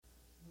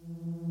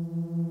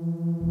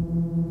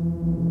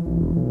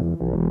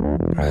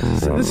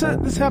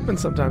This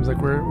happens sometimes,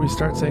 like where we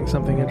start saying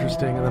something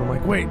interesting, and then I'm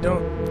like, wait,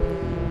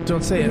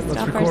 don't say it.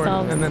 Let's record.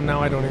 Ourselves. And then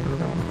now I don't even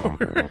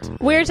remember.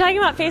 We were talking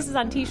about faces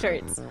on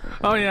T-shirts.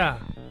 Oh yeah,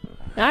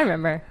 I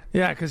remember.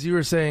 Yeah, because you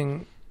were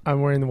saying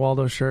I'm wearing the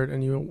Waldo shirt,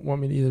 and you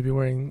want me to either be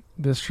wearing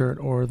this shirt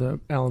or the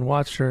Alan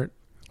Watts shirt,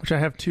 which I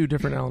have 2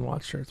 different Alan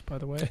Watts shirts, by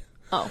the way.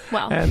 Oh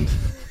well. And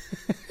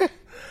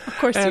of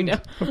course you do.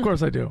 Of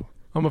course I do.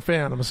 I'm a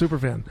fan. I'm a super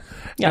fan.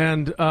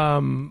 Yep.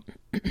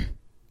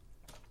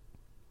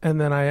 And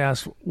then I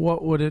asked,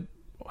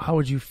 how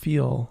would you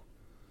feel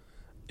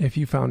if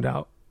you found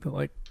out that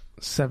like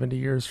 70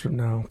 years from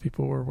now,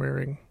 people were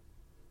wearing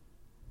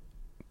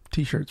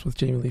T-shirts with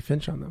Jamie Lee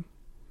Finch on them,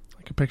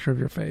 like a picture of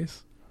your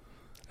face,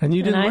 and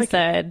you didn't like it? I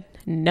said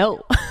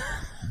no.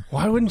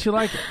 Why wouldn't you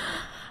like it?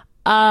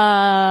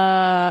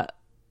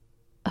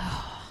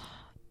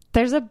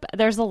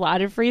 There's a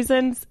lot of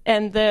reasons,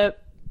 and the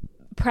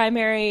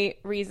primary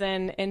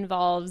reason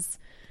involves,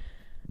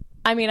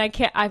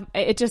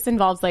 it just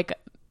involves like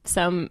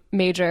some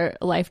major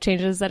life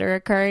changes that are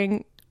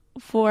occurring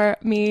for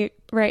me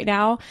right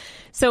now.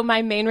 So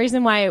my main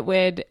reason why it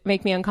would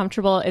make me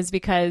uncomfortable is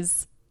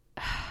because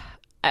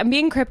I'm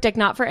being cryptic,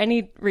 not for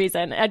any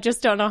reason. I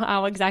just don't know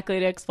how exactly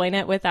to explain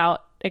it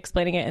without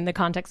explaining it in the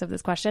context of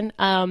this question.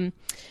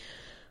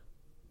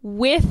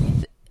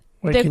 With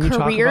the can you career talk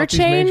about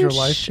change, these major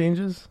life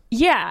changes?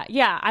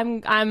 Yeah.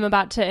 I'm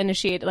about to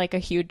initiate like a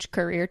huge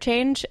career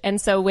change, and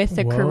so with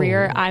the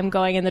career I'm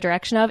going in the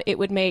direction of, it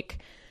would make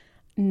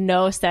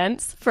no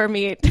sense for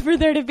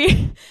there to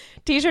be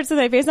T-shirts with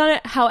my face on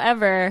it.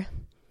 However,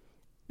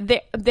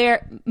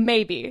 there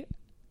maybe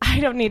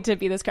I don't need to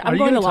be this. I'm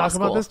going to law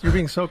school. About this? You're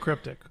being so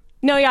cryptic.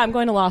 No, yeah, I'm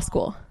going to law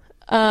school.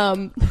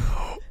 Ooh.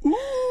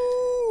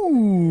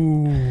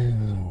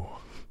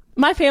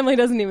 My family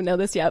doesn't even know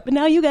this yet, but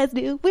now you guys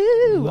do.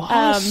 Woo!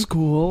 Law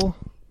school.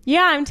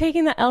 Yeah, I'm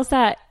taking the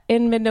LSAT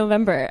in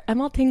mid-November.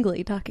 I'm all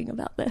tingly talking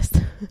about this.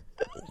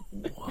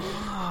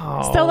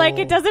 Wow. So, like,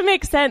 it doesn't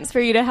make sense for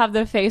you to have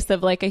the face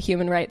of, like, a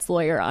human rights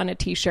lawyer on a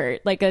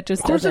T-shirt. Like, it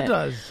just doesn't. Of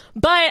course it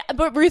does.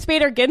 But Ruth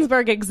Bader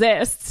Ginsburg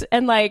exists,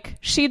 and, like,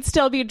 she'd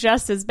still be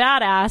just as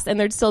badass, and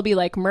there'd still be,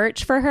 like,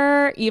 merch for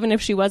her, even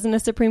if she wasn't a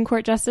Supreme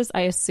Court justice.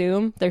 I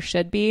assume there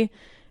should be.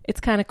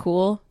 It's kind of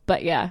cool.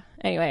 But, yeah.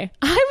 Anyway,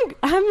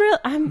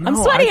 I'm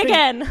sweaty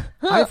again.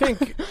 I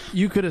think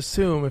you could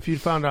assume, if you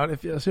found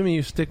out, assuming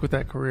you stick with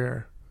that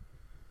career,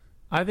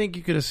 I think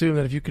you could assume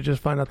that if you could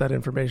just find out that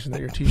information that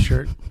your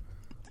T-shirt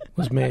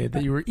was made,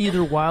 that you were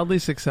either wildly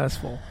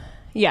successful,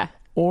 yeah,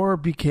 or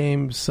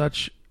became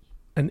such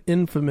an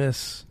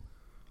infamous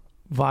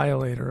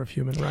violator of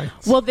human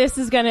rights. Well, this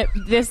is gonna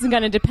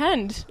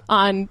depend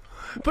on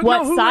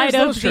what side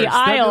of the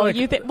aisle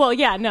you think. Well,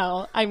 yeah,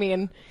 no, I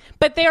mean.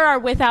 But there are,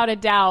 without a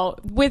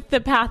doubt, with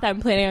the path I'm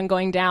planning on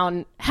going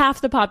down,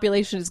 half the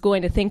population is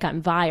going to think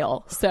I'm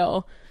vile.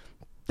 So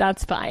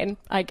that's fine,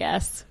 I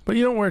guess. But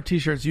you don't wear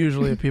T-shirts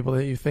usually of people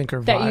that you think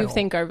are vile. That you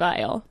think are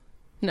vile.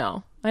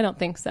 No, I don't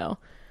think so.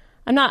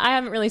 I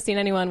haven't really seen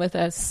anyone with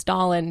a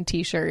Stalin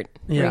T-shirt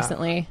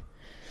recently.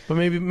 But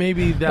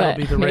maybe that'll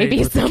be the rage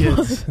with the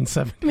kids in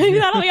 70 years. Maybe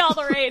that'll be all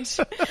the rage.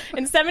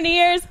 In 70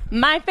 years,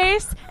 my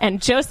face and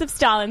Joseph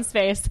Stalin's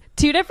face.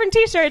 2 different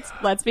T-shirts.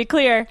 Let's be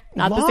clear.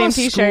 Not the same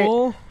T-shirt.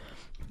 School?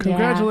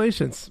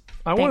 Congratulations. Yeah.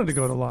 I wanted to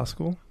go to law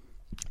school.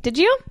 Did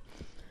you?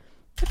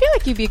 I feel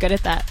like you'd be good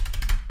at that.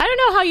 I don't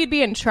know how you'd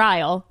be in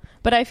trial,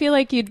 but I feel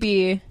like you'd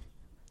be...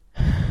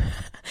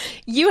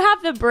 You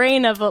have the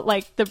brain of a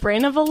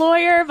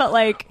lawyer, but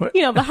like, what?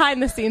 You know,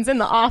 behind the scenes in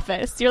the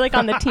office. You're like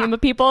on the team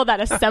of people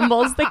that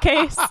assembles the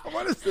case.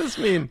 What does this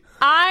mean?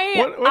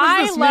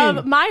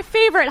 My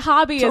favorite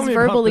hobby is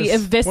verbally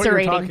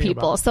eviscerating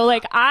people. About. So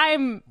like,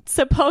 I'm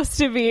supposed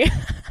to be, I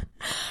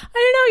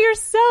don't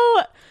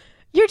know,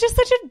 you're just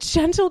such a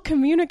gentle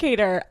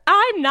communicator.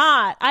 I'm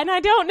not. And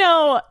I don't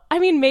know. I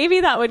mean, maybe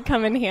that would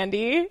come in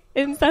handy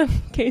in some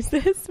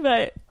cases,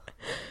 but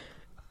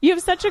you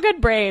have such a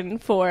good brain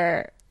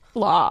for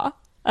law.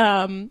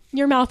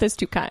 Your mouth is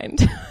too kind.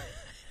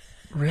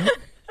 Really?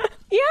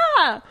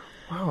 Yeah.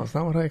 Wow, it's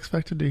not what I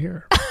expected to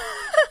hear.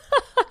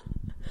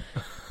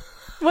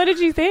 What did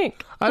you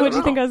think? What did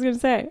you think I was going to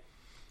say?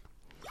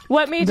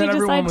 What made you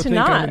decide to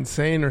not? I'm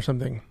insane or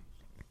something.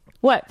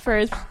 What,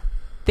 for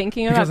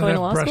thinking about going to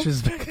law school?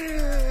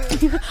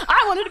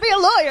 I wanted to be a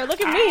lawyer.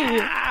 Look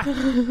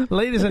at me.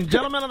 Ladies and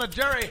gentlemen of the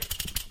jury.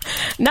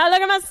 Now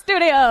look at my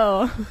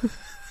studio.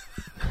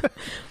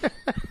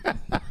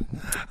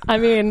 I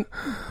mean,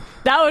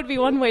 that would be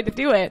one way to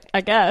do it,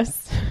 I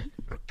guess.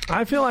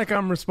 I feel like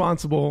I'm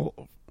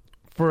responsible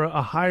for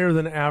a higher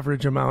than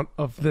average amount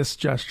of this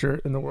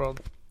gesture in the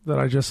world that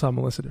I just saw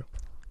Melissa do.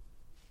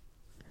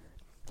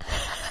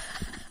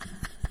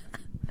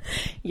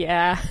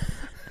 Yeah.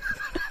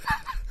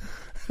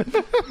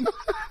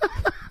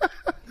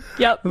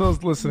 Yep. For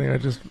those listening, I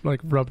just like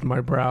rubbed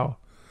my brow.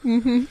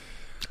 Mm-hmm.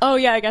 Oh,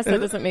 yeah, I guess that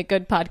doesn't make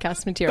good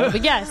podcast material.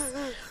 But yes,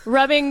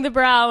 rubbing the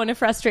brow in a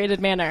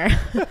frustrated manner.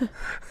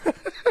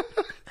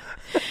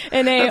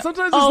 in a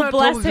sometimes oh it's not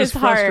bless totally his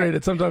just heart.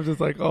 frustrated. Sometimes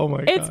it's like, oh my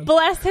god. It's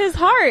bless his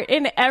heart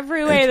in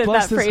every way It's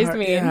that phrase heart.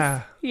 means.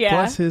 Yeah.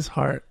 Bless his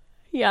heart.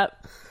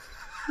 Yep.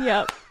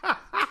 Okay.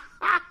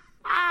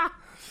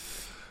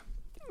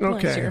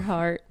 Bless your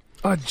heart.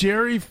 A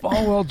Jerry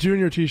Falwell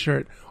Jr.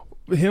 t-shirt.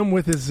 Him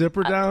with his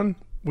zipper down.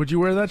 Would you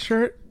wear that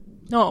shirt?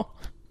 No.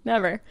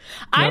 Never.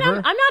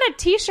 I'm not a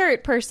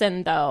t-shirt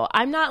person though.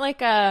 I'm not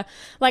I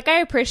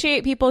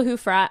appreciate people who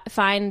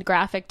find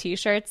graphic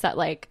t-shirts that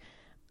like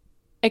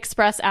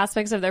express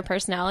aspects of their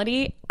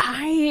personality.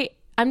 I'm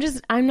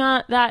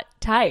not that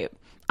type.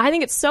 I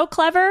think it's so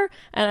clever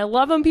and I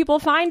love when people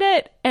find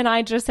it, and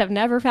I just have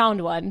never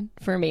found one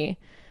for me.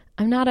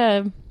 I'm not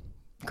a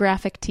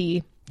graphic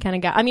tee kind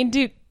of guy. I mean,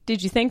 did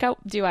you think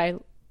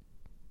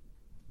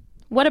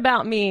what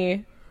about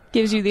me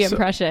gives you the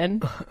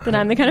impression that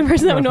I'm the kind of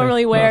person that would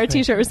normally wear a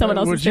t-shirt with someone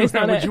else's face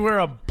on it? Would you wear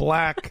a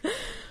black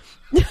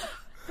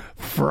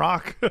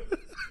frock?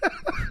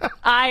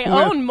 I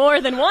own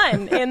more than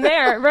one in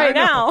there right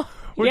now.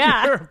 Would you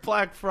wear a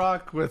black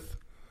frock with...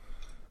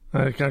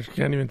 I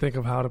can't even think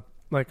of how to...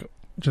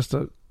 just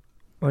a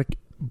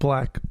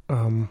black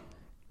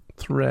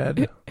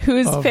thread.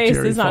 Whose face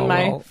Jerry is on Falwell.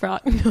 my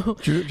frock? No.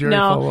 Jerry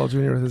Falwell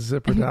Jr. with his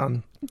zipper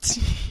down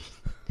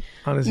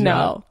on his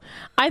yacht.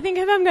 I think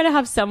if I'm going to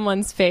have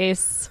someone's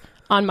face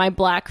on my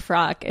black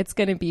frock, it's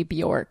going to be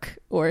Bjork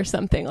or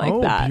something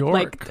like that.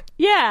 Bjork.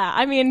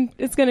 I mean,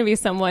 it's going to be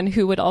someone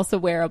who would also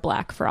wear a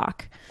black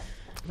frock.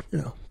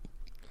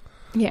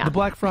 Yeah. The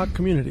black frock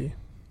community.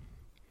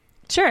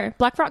 Sure.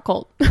 Black frock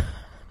cult.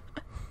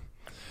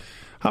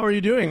 How are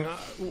you doing?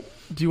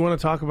 Do you want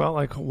to talk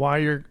about why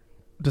you're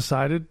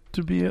decided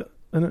to be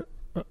an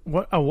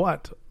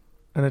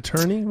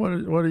attorney? What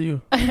are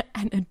you?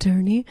 An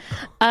attorney?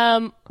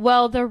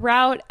 Well, the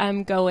route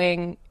I'm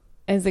going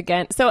is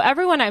so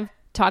everyone I've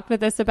talked with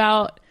this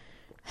about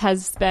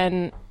has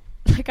been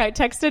I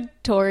texted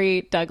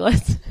Tori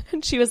Douglas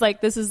and she was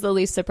like, this is the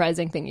least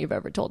surprising thing you've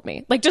ever told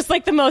me. Just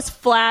the most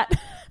flat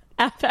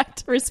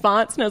affect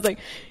response. And I was like,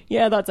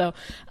 yeah, I thought so.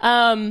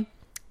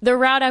 The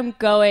route I'm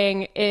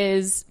going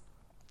is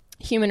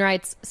human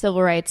rights,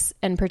 civil rights,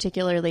 and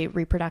particularly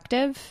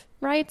reproductive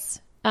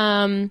rights.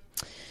 But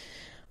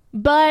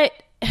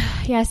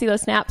yeah, I see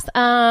those snaps.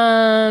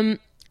 I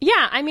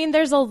mean,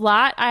 there's a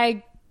lot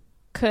I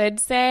could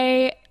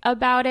say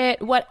about it.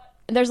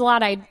 There's a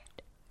lot I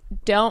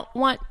don't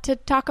want to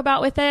talk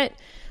about with it,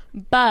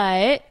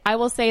 but I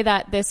will say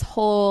that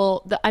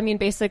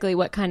basically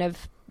what kind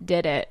of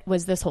did it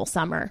was this whole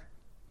summer.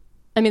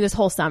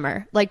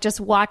 Just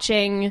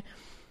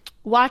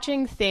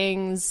watching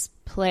things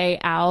play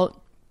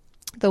out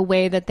the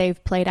way that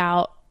they've played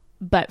out,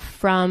 but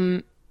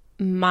from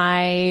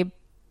my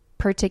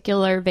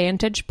particular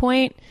vantage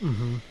point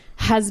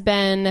has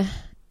been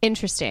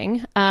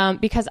interesting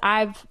because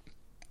I've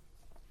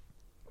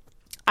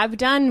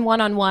done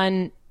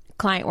one-on-one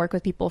client work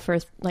with people for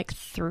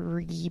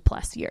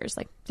 3+ years,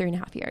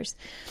 3.5 years.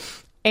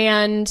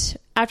 And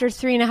after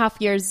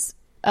 3.5 years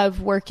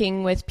of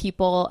working with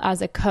people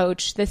as a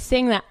coach, the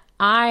thing that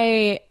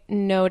I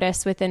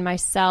notice within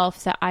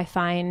myself that I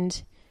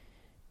find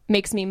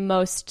makes me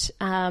most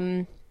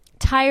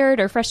tired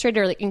or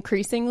frustrated, or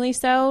increasingly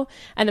so,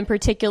 and then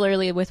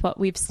particularly with what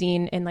we've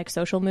seen in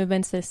social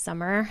movements this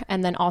summer,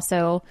 and then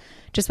also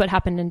just what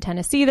happened in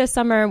Tennessee this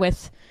summer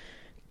with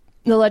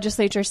the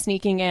legislature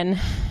sneaking in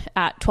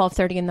at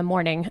 12:30 in the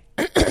morning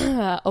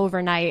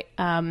overnight,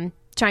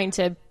 trying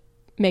to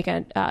make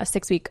a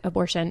 6-week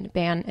abortion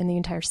ban in the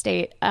entire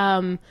state.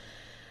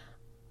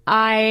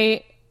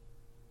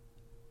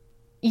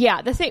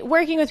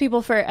 Working with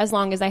people for as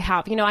long as I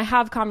have, I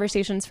have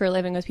conversations for a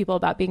living with people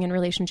about being in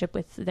relationship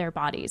with their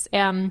bodies.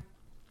 The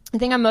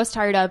thing I'm most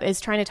tired of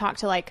is trying to talk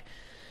to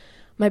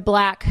my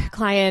Black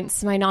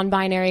clients, my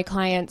non-binary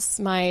clients,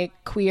 my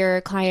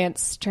queer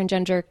clients,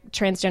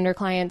 transgender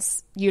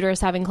clients,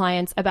 uterus having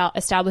clients about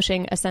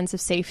establishing a sense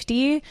of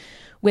safety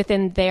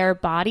within their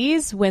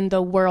bodies when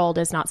the world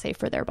is not safe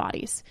for their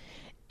bodies.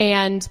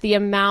 And the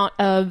amount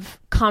of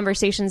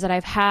conversations that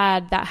I've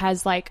had that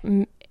has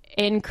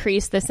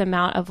increase this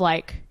amount of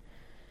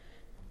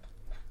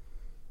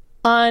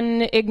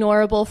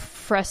unignorable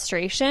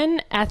frustration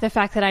at the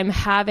fact that I'm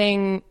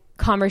having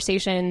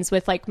conversations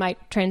with my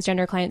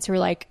transgender clients who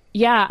are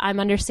yeah,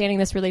 I'm understanding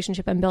this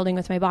relationship I'm building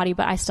with my body,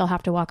 but I still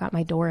have to walk out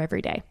my door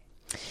every day.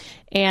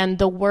 And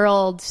the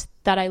world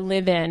that I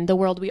live in, the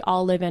world we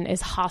all live in,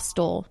 is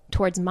hostile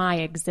towards my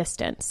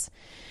existence.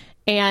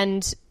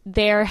 And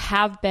there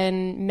have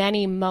been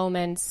many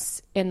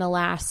moments in the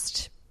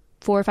last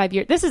 4 or 5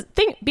 years.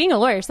 Being a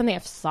lawyer is something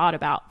I've thought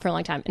about for a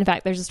long time. In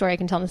fact, there's a story I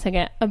can tell in a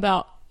second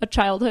about a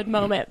childhood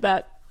moment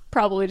that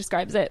probably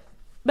describes it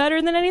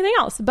better than anything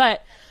else.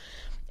 But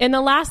in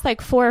the last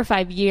 4 or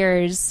 5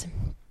 years,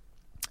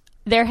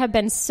 there have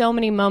been so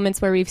many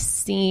moments where we've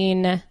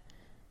seen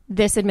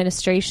this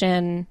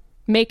administration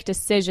make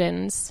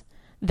decisions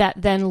that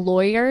then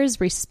lawyers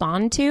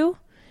respond to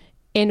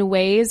in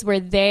ways where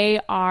they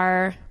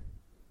are...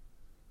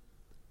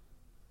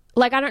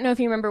 I don't know if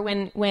you remember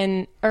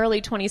when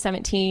early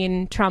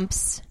 2017,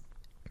 Trump's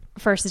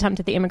first attempt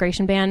at the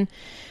immigration ban. And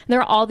there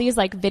are all these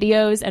like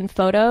videos and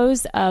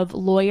photos of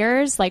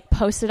lawyers like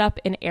posted up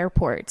in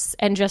airports.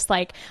 And just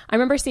like, I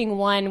remember seeing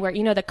one where,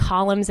 you know, the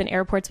columns in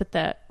airports with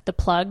the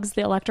plugs,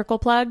 the electrical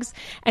plugs,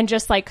 and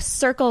just like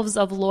circles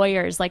of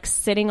lawyers like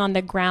sitting on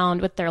the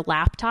ground with their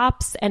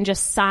laptops and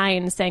just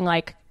signs saying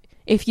like,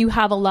 if you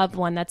have a loved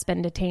one that's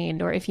been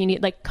detained, or if you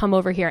need, like, come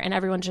over here. And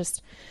everyone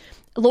just,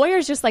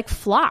 lawyers just like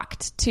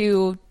flocked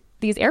to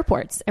these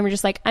airports and were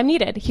just like, I'm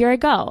needed, here I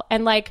go.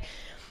 And like,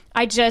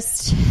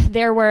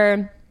 there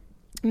were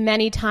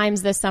many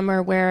times this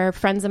summer where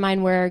friends of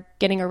mine were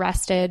getting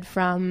arrested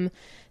from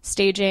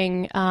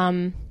staging,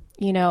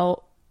 you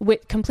know,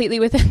 completely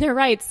within their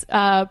rights,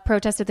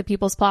 protest at the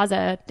People's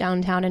Plaza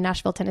downtown in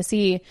Nashville,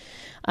 Tennessee.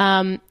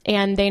 And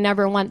they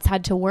never once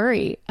had to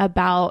worry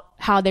about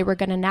how they were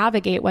going to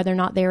navigate whether or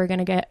not they were going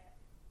to get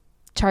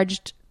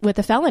charged with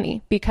a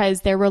felony,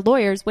 because there were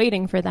lawyers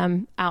waiting for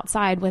them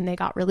outside when they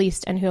got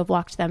released and who have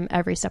walked them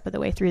every step of the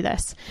way through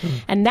this.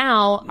 And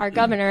now our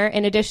governor,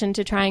 in addition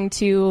to trying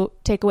to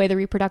take away the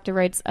reproductive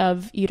rights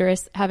of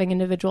uterus having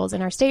individuals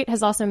in our state,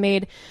 has also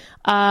made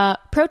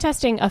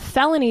protesting a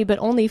felony, but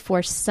only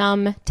for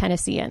some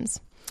Tennesseans.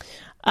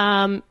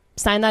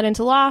 Sign that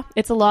into law.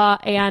 It's a law.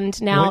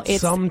 And now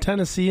it's some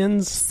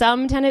Tennesseans.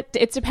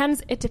 It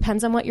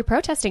depends on what you're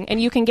protesting, and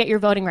you can get your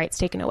voting rights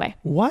taken away.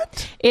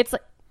 What? It's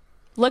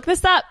look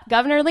this up,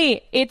 Governor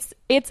Lee. It's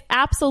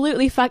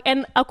absolutely fuck.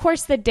 And of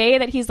course, the day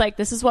that he's like,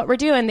 this is what we're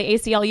doing, the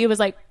ACLU was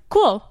like,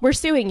 cool, we're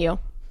suing you.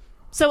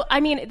 So, I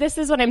mean, this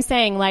is what I'm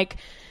saying. Like,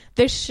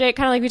 this shit,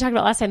 kind of like we talked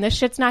about last time, this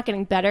shit's not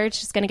getting better. It's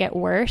just going to get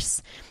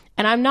worse.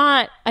 And I'm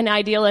not an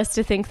idealist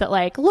to think that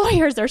like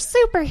lawyers are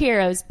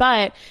superheroes,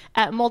 but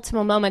at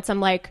multiple moments, I'm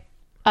like,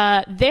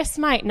 this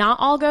might not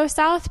all go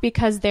south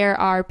because there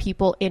are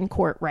people in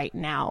court right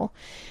now.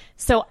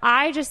 So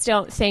I just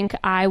don't think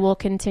I will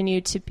continue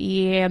to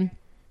be,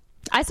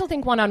 I still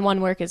think one-on-one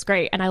work is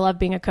great, and I love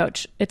being a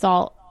coach. It's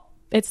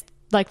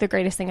like the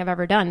greatest thing I've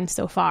ever done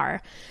so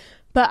far.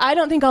 But I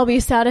don't think I'll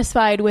be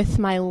satisfied with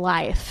my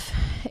life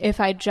if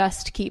I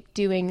just keep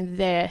doing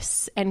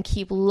this and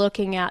keep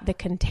looking at the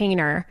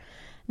container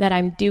that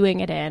I'm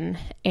doing it in.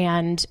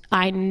 And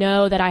I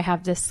know that I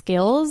have the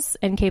skills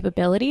and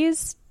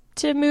capabilities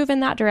to move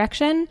in that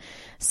direction.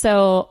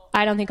 So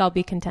I don't think I'll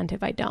be content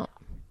if I don't.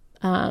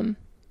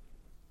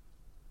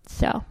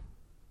 So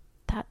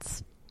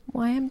that's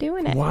why I'm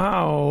doing it.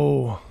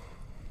 Wow.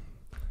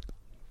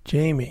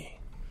 Jamie.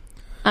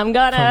 I'm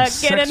going to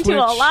get into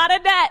a lot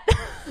of debt.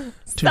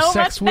 To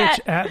Sex Witch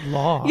at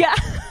Law. Yeah.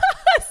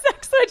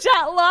 Sex Witch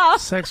at Law.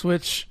 Sex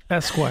Witch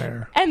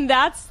Esquire. And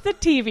that's the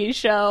TV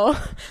show.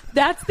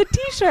 That's the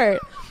t-shirt.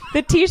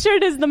 The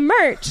t-shirt is the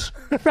merch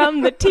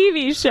from the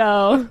TV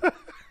show.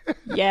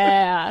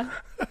 Yeah.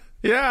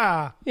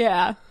 Yeah.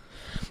 Yeah.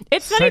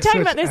 It's funny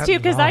talking about this too,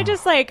 because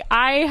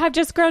I have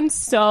just grown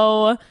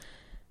so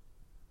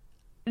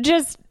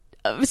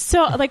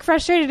like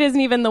frustrated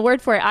isn't even the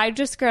word for it. I've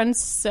just grown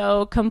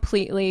so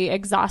completely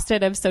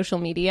exhausted of social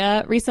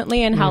media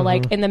recently, and how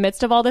like in the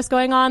midst of all this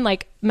going on,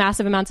 like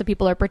massive amounts of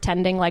people are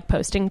pretending like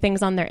posting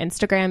things on their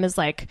Instagram is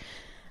like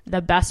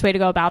the best way to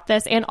go about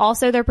this. And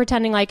also they're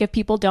pretending like if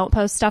people don't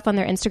post stuff on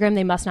their Instagram,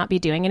 they must not be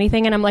doing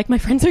anything. And I'm like, my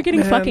friends are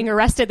getting fucking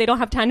arrested. They don't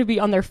have time to be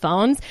on their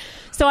phones.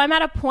 So I'm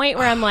at a point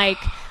where I'm like,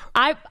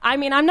 I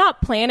mean, I'm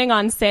not planning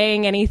on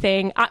saying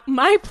anything.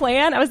 My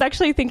plan, I was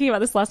actually thinking about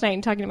this last night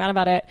and talking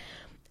about it.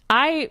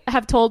 I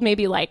have told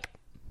maybe like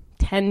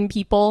 10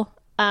 people.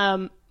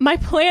 My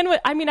plan was,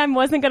 I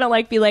wasn't going to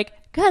like be like,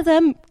 because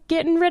I'm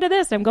getting rid of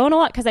this, I'm going a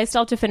lot, because I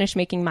still have to finish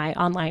making my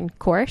online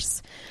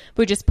course.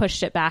 We just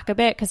pushed it back a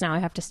bit because now I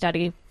have to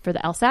study for the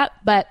LSAT.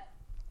 But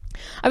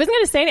I wasn't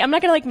going to say anything. I'm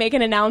not going to like make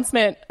an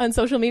announcement on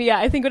social media.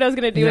 I think what I was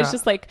going to do is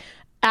just like,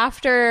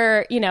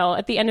 after, you know,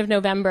 at the end of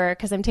November,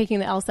 because I'm taking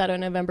the LSAT on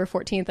November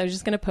 14th, I was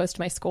just going to post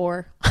my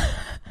score.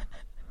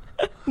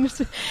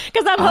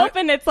 Because I'm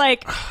hoping it's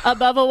like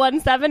above a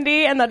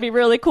 170, and that'd be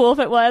really cool if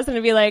it was. And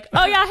it'd be like,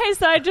 oh yeah, hey,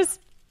 so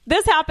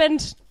this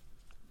happened.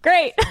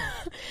 Great.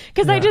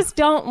 Because I just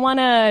don't want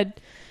to,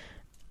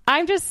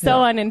 I'm just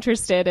so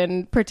uninterested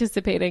in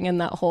participating in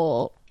that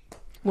whole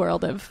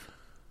world of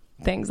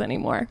things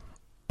anymore.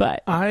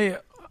 But I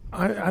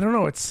don't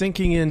know. It's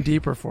sinking in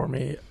deeper for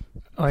me.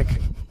 Like,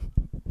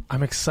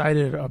 I'm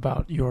excited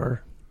about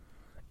your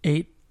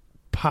 8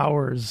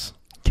 powers,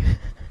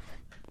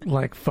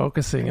 like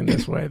focusing in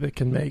this way that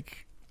can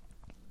make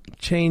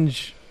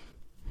change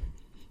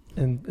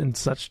in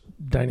such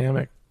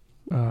dynamic,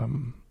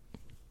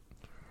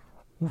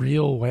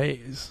 real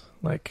ways.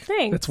 Like,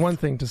 Thanks. It's one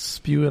thing to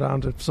spew it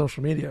onto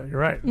social media.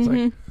 You're right. It's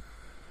like,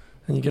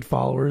 and you get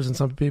followers, and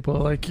some people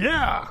are like,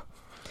 yeah,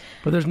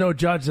 but there's no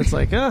judge that's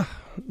like,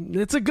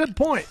 it's a good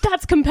point.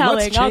 That's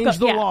compelling. Let's change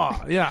the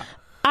law. Yeah.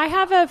 I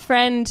have a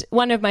friend,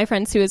 one of my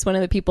friends who is one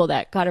of the people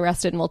that got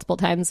arrested multiple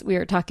times. We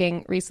were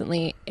talking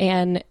recently,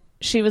 and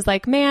she was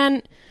like,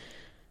 man,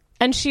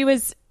 and she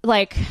was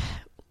like,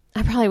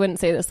 I probably wouldn't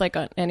say this like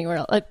anywhere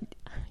else.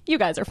 you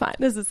guys are fine.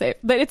 This is safe.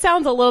 But it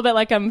sounds a little bit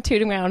like I'm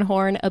tooting my own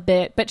horn a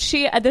bit. But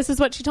this is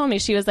what she told me.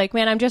 She was like,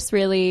 man, she's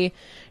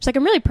like,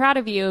 I'm really proud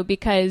of you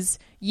because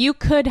you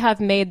could have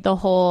made the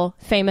whole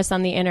famous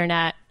on the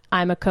internet,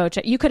 I'm a coach.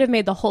 You could have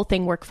made the whole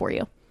thing work for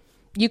you.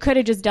 You could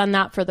have just done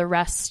that for the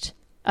rest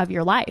of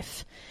your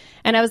life.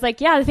 And I was like,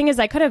 yeah, the thing is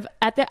I could have,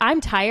 I'm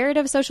tired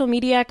of social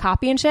media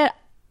copy and shit.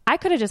 I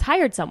could have just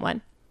hired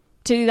someone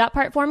to do that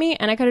part for me.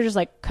 And I could have just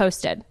like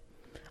coasted.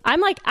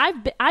 I'm like,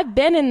 I've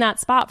been in that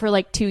spot for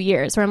like 2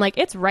 years where I'm like,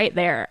 it's right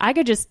there. I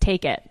could just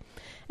take it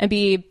and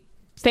be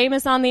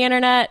famous on the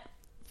internet,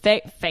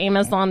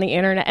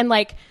 and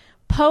like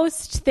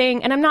post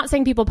thing. And I'm not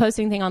saying people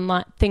posting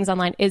things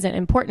online isn't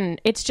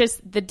important. It's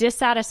just the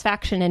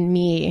dissatisfaction in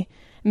me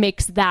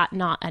makes that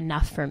not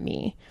enough for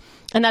me.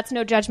 And that's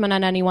no judgment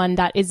on anyone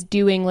that is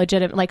doing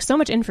legitimate, like so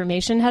much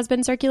information has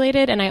been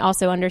circulated. And I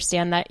also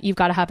understand that you've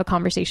got to have a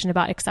conversation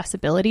about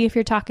accessibility if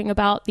you're talking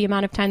about the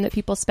amount of time that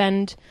people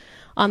spend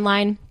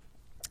online.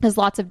 There's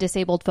lots of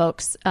disabled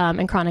folks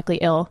and chronically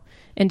ill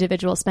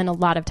individuals spend a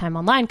lot of time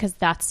online because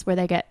that's where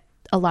they get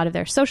a lot of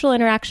their social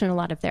interaction, a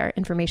lot of their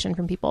information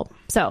from people.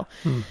 So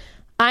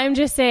I'm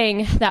just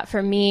saying that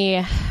for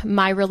me,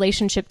 my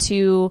relationship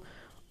to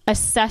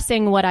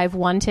assessing what I've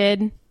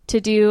wanted to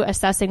do,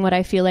 assessing what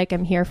I feel like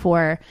I'm here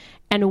for,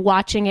 and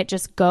watching it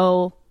just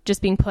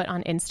being put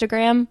on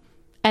Instagram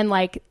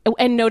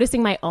and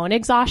noticing my own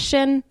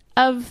exhaustion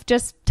of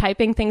just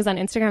typing things on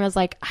Instagram. I was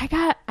like,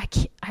 I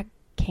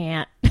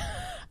can't.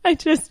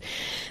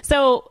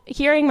 So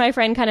hearing my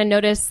friend kind of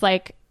notice,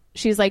 like,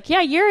 she's like,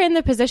 yeah, you're in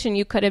the position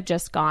you could have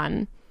just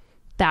gone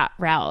that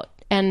route.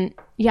 And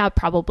yeah,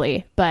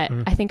 probably. But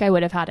I think I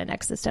would have had an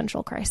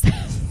existential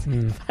crisis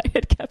if I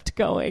had kept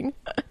going.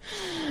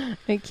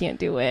 I can't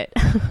do it.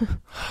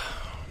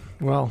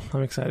 Well,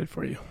 I'm excited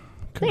for you.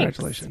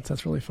 Congratulations. Thanks.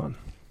 That's really fun.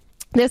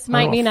 This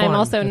might mean I'm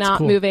also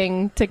not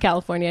moving to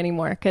California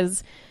anymore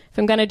because if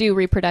I'm going to do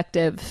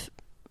reproductive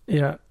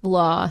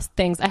law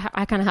things,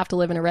 I kind of have to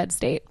live in a red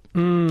state.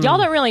 Y'all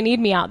don't really need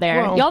me out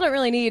there. Well, y'all don't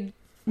really need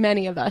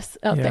many of us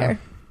out there.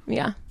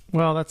 Yeah.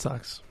 Well, that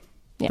sucks.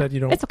 Yeah. That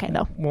you don't. It's okay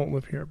though. Won't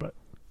live here, but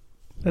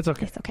it's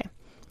okay. It's okay.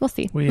 We'll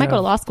see. Might go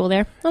to law school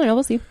there. I don't know.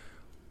 We'll see.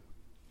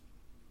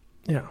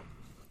 Yeah.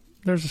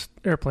 There's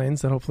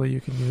airplanes that hopefully you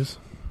can use.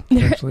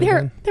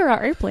 There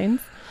are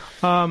airplanes.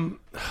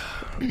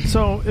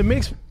 So it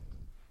makes.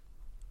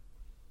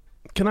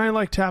 Can I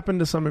like tap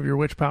into some of your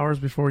witch powers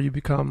before you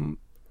become?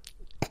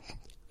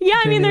 Yeah,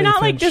 I mean they're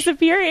not like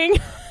disappearing.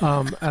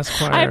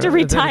 Esquire. I have to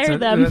retire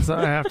them.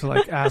 I have to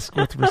like ask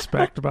with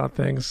respect about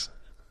things.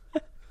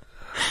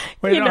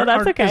 Wait,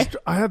 that's okay.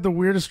 I had the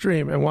weirdest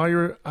dream, and while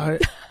you're, I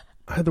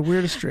had the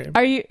weirdest dream.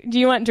 Do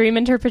you want dream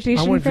interpretation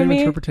from me? I want dream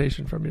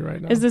interpretation from you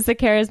right now. Is this a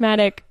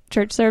charismatic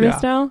church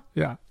service now?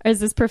 Yeah. Or is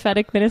this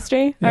prophetic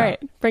ministry? Yeah. All right,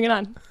 bring it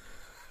on.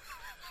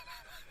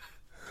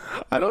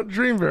 I don't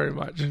dream very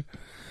much,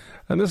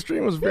 and this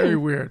dream was very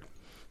weird.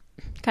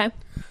 Okay.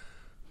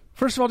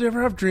 First of all, do you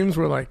ever have dreams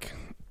where like,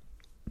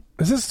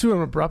 is this too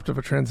abrupt of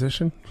a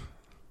transition?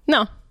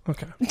 No.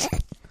 Okay.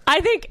 I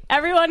think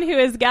everyone who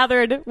is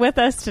gathered with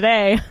us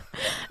today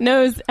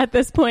knows at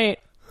this point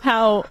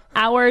how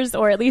ours,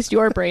 or at least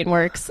your brain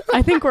works.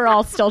 I think we're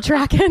all still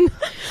tracking.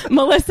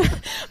 Melissa,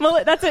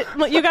 that's it.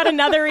 You got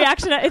another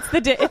reaction. It's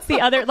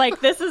the other,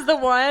 like, this is the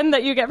one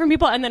that you get from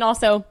people. And then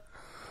also,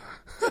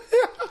 this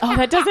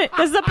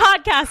is a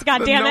podcast,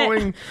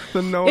 goddammit.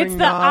 The knowing it's the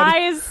nod.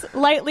 eyes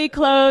lightly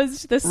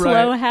closed, the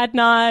slow head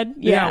nod.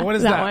 Yeah, what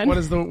is that? one. What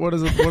are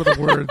the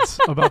words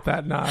about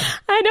that nod?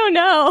 I don't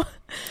know.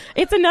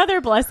 It's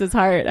another bless his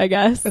heart, I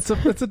guess. It's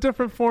a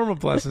different form of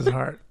bless his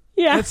heart.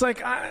 Yeah. It's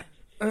like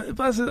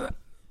bless his,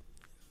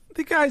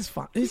 the guy's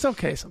fine. He's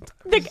okay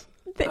sometimes.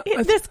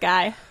 This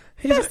guy.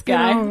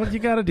 You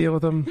got to deal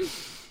with him.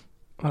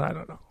 But I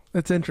don't know.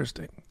 It's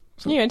interesting.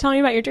 So, you know, tell me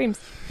about your dreams.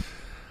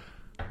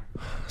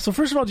 So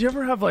first of all, do you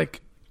ever have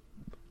like,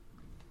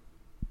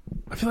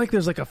 I feel like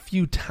there's like a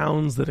few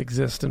towns that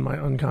exist in my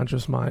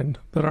unconscious mind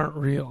that aren't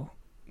real.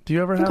 Do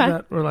you ever have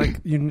that where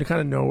like you kind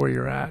of know where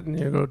you're at and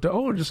you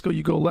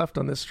you go left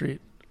on this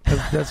street?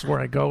 That's where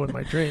I go in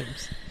my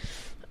dreams.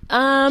 Do you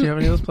have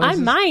any of those places?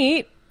 I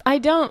might. I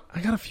don't.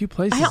 I got a few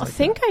places. I don't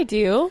think I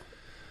do.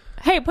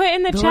 Hey, put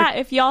in the chat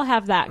if y'all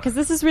have that, because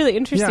this is really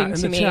interesting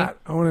to me. Chat.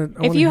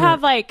 If you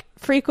have like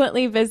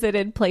frequently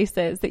visited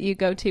places that you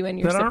go to in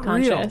your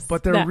subconscious, aren't real,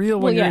 but they're real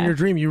when you're in your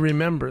dream. You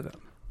remember them.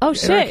 Oh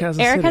shit!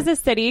 Eric has a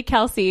city.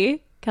 Kelsey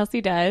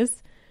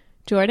does.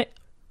 Jordan.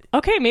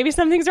 Okay, maybe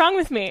something's wrong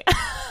with me.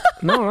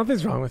 No,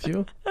 nothing's wrong with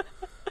you.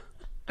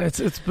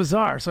 It's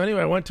bizarre. So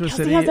anyway, I went to a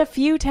city. He has a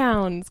few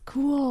towns.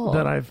 Cool.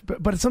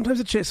 But sometimes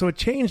it changed. So it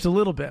changed a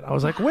little bit. I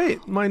was like,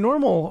 wait, my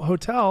normal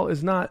hotel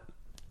is not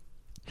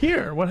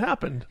here. What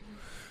happened?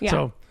 Yeah.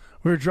 So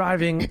we were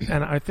driving,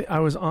 and I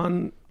was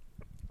on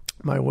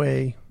my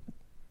way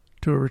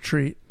to a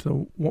retreat,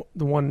 to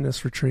the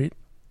oneness retreat,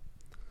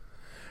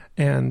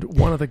 and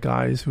one of the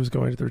guys who was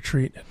going to the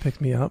retreat had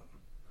picked me up,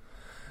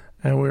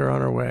 and we were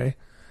on our way,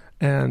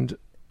 and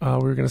we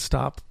were going to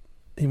stop.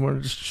 He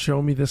wanted to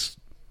show me this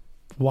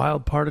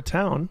wild part of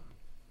town,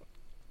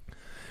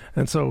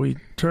 And so we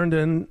turned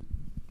in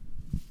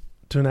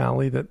to an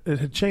alley that it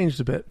had changed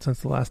a bit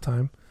since the last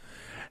time.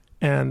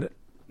 And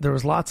there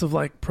was lots of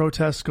like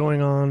protests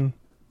going on,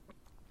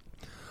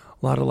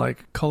 a lot of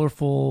like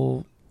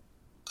colorful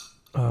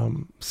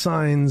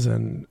signs,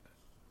 and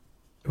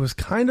it was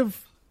kind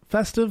of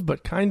festive,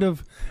 but it was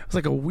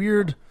like a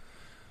weird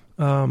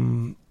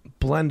blend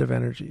of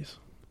energies,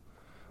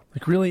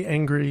 like really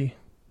angry,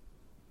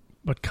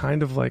 but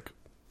kind of like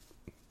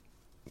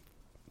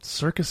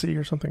circusy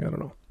or something. I don't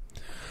know.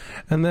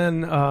 And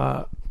then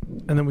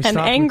we stopped. An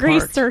angry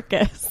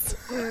circus.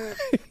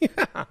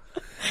 Yeah.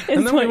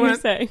 Is what you're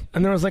saying.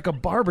 And there was like a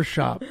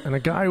barbershop, and a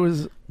guy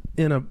was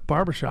in a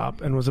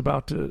barbershop and was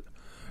about to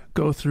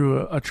go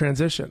through a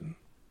transition.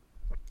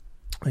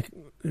 Like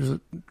they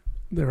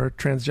were a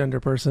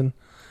transgender person,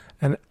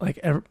 and like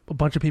a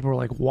bunch of people were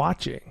like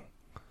watching,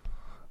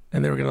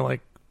 and they were gonna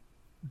like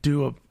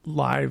do a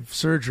live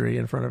surgery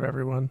in front of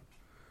everyone,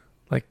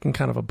 like in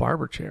kind of a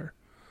barber chair.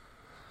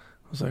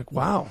 I was like,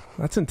 wow,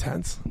 that's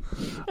intense.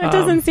 That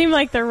doesn't seem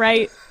like the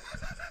right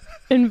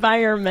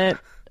environment.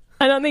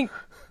 I don't think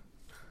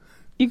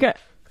you got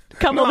a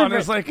couple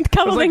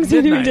things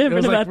to do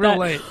different about real that.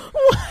 Late.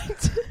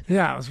 What?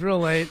 Yeah, it was real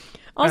late.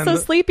 Also,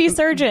 sleepy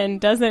surgeon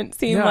doesn't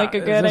seem like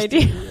a good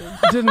idea.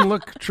 It didn't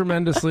look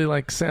tremendously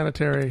like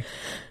sanitary.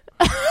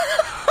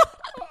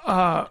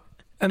 But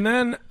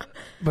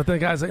the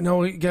guy's like, no,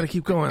 we got to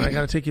keep going. I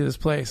got to take you to this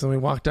place. And we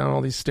walked down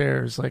all these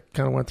stairs, like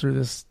kind of went through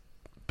this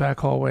back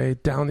hallway,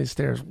 down these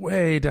stairs,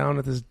 way down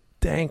at this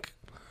dank,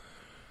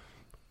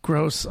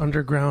 gross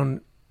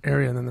underground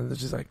area. And then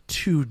there's just like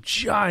two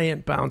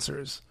giant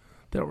bouncers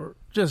that were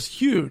just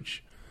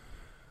huge.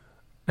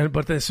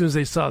 But as soon as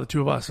they saw the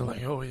two of us, they're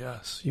like, "Oh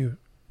yes, you're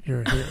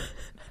here."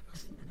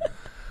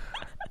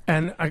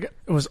 And it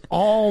was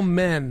all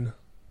men.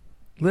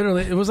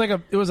 Literally, it looked like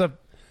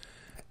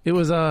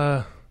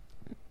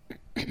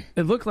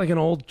an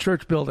old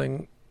church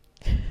building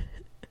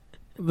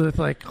with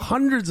like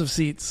hundreds of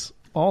seats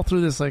all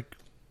through this like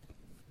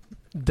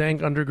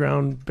dank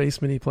underground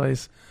basement-y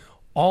place.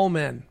 All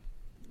men.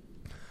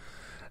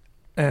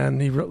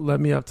 And he led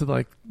me up to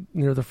like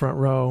near the front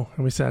row,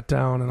 and we sat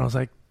down, and I was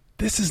like,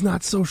 this is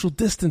not social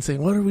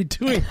distancing. What are we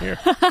doing here?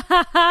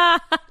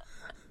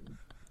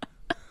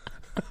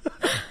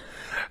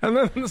 And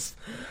then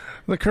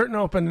the curtain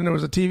opened, and there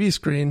was a TV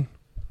screen.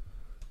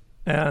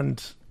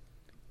 And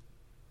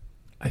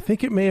I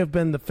think it may have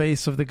been the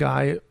face of the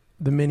guy,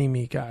 the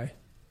mini-me guy.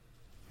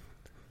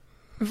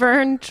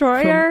 Vern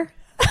Troyer?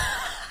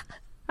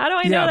 How do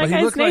I know that but he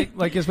guy's looked name?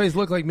 like his face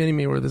looked like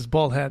mini-me with his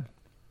bald head.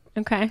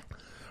 Okay.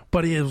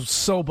 But he was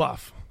so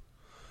buff.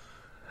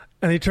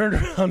 And he turned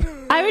around.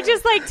 I would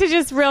just like to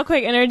just real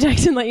quick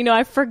interject and let you know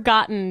I've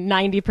forgotten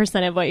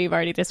 90% of what you've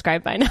already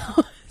described by now.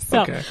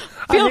 So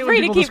feel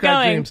free to keep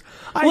going. Dreams.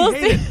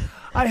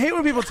 I hate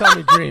when people tell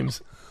me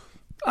dreams.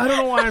 I don't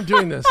know why I'm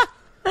doing this.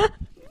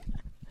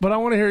 But I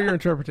want to hear your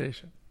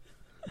interpretation.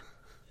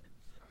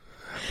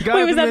 The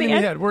guy with the mini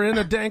head. We're in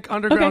a dank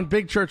underground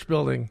big church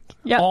building.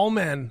 Yep. All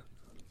men.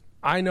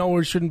 I know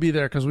we shouldn't be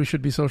there because we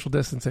should be social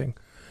distancing.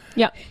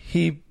 Yep.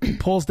 He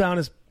pulls down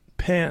his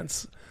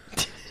pants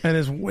and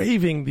is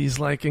waving these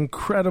like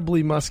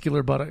incredibly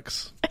muscular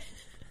buttocks.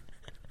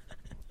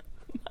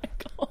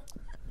 Michael.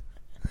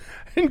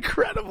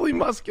 Incredibly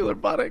muscular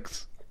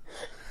buttocks.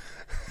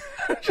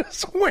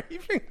 Just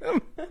waving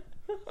them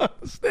on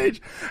the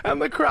stage.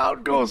 And the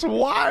crowd goes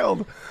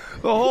wild.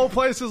 The whole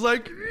place is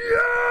like,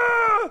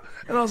 yeah!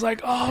 And I was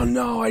like, oh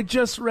no, I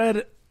just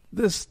read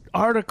this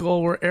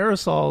article where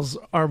aerosols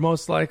are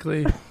most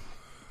likely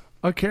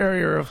a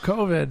carrier of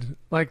COVID,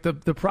 like the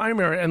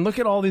primary, and look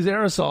at all these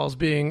aerosols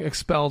being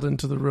expelled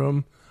into the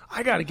room.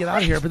 I got to get out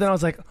of here. But then I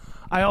was like,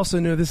 I also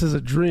knew this is a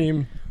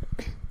dream,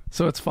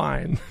 so it's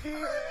fine.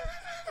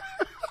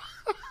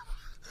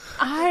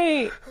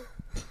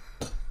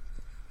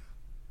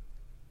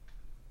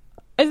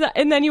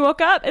 And then you woke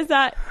up? Is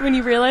that when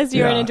you realized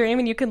you were in a dream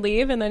and you could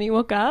leave, and then you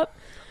woke up?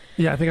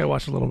 Yeah, I think I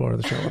watched a little more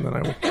of the show, and then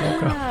I woke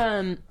up.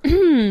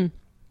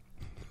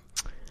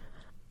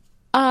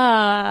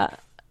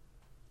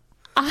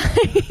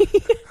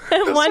 I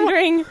am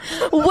wondering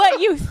what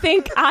you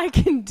think I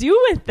can do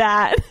with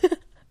that.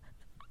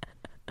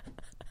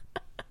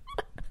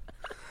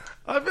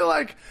 I feel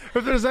like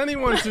if there's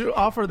anyone to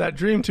offer that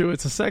dream to,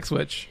 it's a sex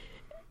witch.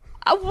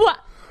 What?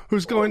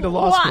 Who's going to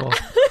law school.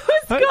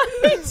 Who's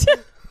going to...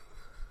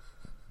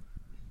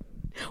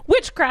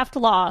 Witchcraft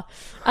law.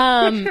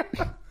 I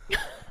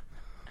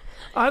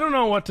don't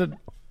know what to do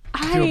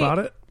about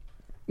it.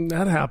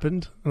 That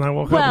happened, and I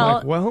woke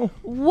up like,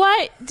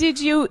 what did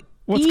you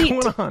what's eat,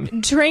 going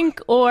on?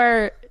 drink,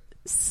 or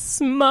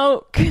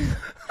smoke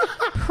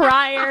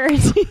prior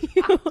to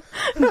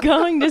you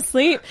going to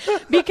sleep?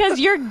 Because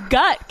your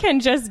gut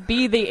can just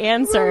be the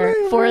answer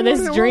for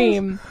this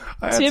dream.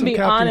 To be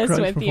honest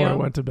with you, I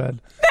went to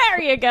bed.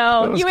 There you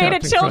go. You ate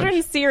a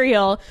children's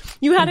cereal.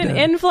 You had an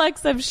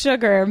influx of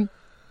sugar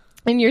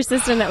in your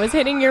system that was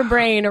hitting your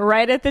brain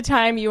right at the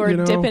time you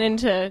were dipping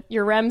into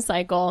your REM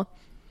cycle.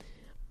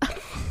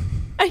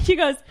 And she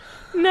goes,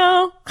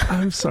 no.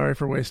 I'm sorry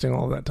for wasting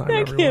all that time, That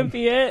everyone. can't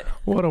be it.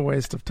 What a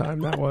waste of time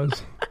that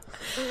was.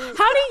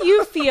 How do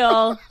you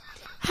feel?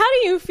 How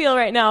do you feel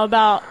right now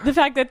about the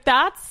fact that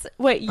that's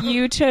what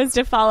you chose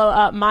to follow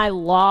up my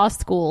law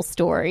school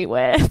story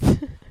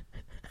with?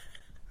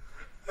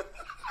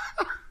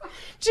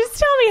 Just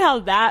tell me how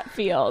that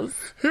feels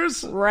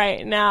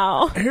right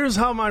now. Here's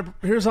how my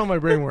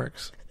brain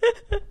works.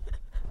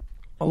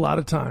 A lot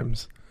of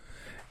times,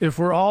 if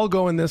we're all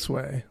going this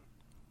way,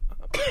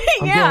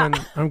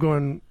 I'm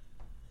going,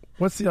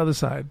 what's the other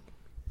side?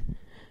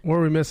 What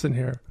are we missing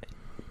here?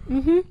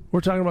 Mm-hmm.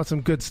 We're talking about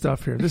some good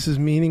stuff here. This is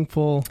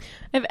meaningful.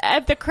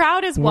 If the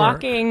crowd is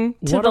walking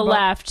to the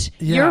left,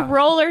 you're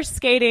roller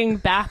skating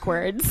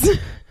backwards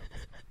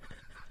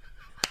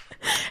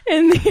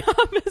in the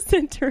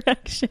opposite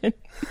direction.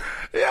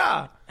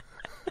 Yeah.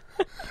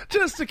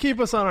 Just to keep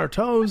us on our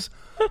toes.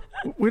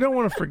 We don't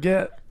want to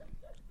forget.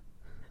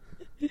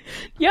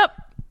 Yep.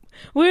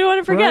 We don't want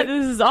to forget. Right?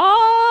 This is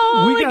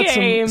all a game.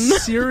 We got some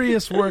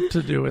serious work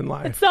to do in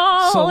life. It's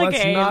all a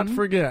game. So let's not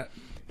forget.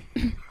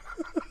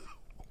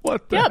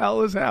 What the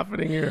hell is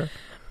happening here?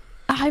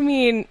 I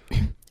mean,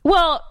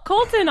 well,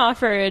 Colton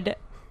offered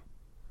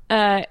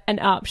an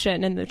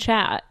option in the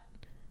chat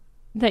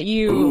that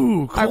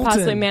you are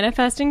possibly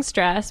manifesting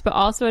stress, but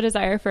also a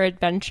desire for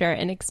adventure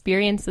and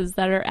experiences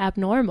that are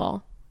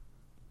abnormal.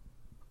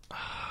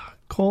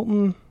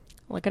 Colton.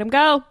 Look at him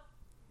go.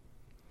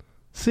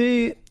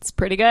 See? It's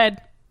pretty good.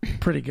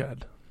 Pretty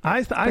good.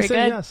 I say good.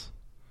 Yes.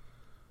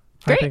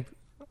 Great.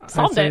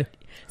 Solved it.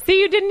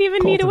 See, you didn't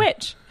even need a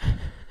witch.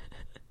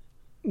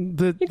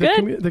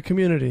 The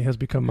community has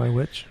become my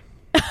witch.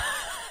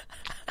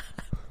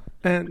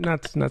 And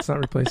that's not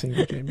replacing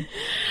you, Jamie.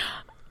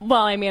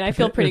 Well, I mean, I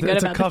feel pretty good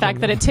about the fact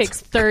that it takes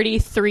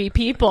 33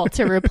 people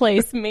to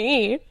replace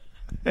me.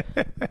 I'm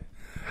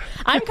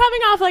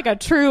coming off like a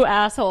true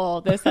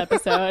asshole this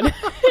episode.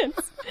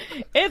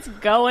 It's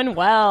going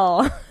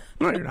well.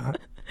 No, you're not.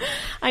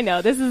 I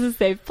know. This is a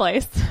safe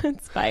place.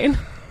 It's fine.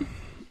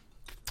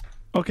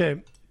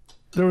 Okay.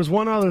 There was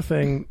one other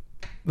thing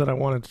that I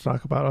wanted to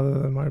talk about other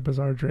than my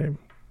bizarre dream.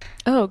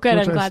 Oh, good.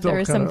 I'm glad there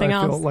was something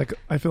else.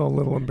 I feel a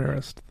little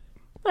embarrassed.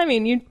 I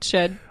mean, you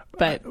should,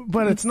 but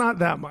it's not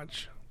that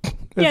much.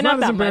 It's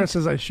not as embarrassed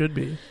as I should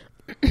be.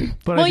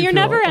 But well, you're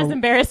never as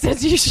embarrassed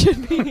as you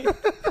should be.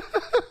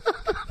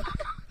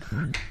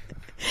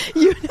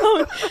 You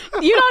don't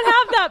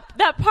have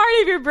that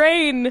part of your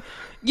brain.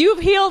 You've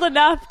healed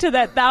enough to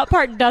that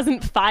part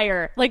doesn't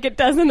fire like it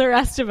does in the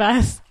rest of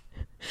us.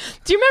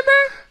 Do you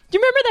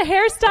remember the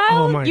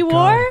hairstyle you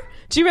wore?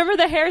 Do you remember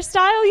the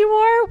hairstyle you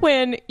wore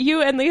when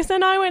you and Lisa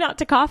and I went out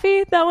to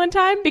coffee that one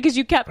time? Because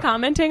you kept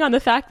commenting on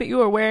the fact that you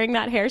were wearing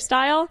that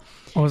hairstyle.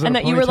 Oh, was that and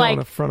that you were like on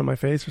the front of my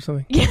face or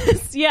something?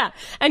 Yes, yeah.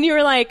 And you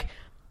were like,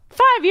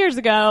 5 years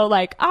ago,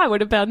 like I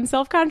would have been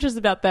self-conscious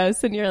about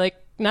this, and you're like,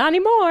 not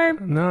anymore.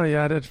 No,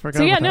 yeah, I did forget.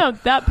 So yeah,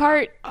 that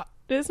part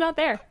is not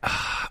there.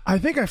 I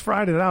think I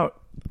fried it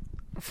out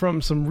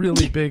from some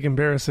really big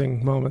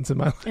embarrassing moments in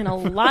my life. And a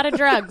lot of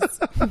drugs.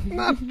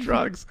 Not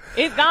drugs.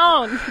 It's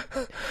gone.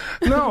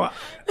 No,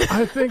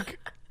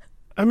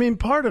 I mean,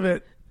 part of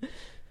it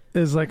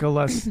is like a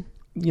less,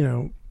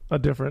 a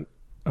different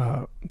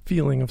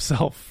feeling of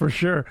self for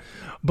sure.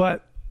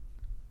 But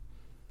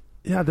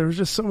yeah, there was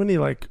just so many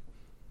like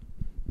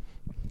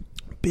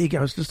big,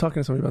 I was just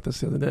talking to somebody about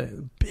this the other day,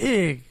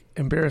 big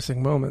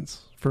embarrassing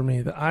moments for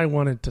me that I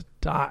wanted to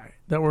die,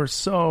 that were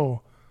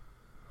so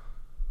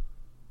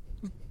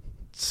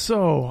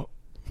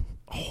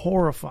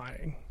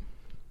horrifying.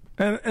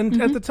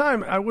 And at the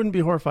time, I wouldn't be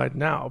horrified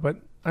now, but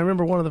I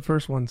remember one of the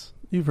first ones.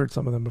 You've heard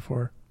some of them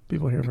before.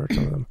 People here have heard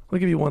some of them. I'll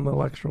give you one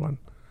little extra one.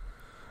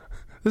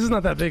 This is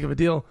not that big of a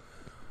deal,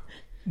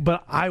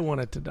 but I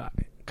wanted to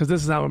die because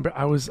this is how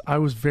I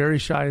was very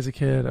shy as a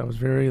kid. I was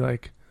very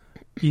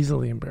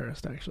easily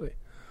embarrassed, actually.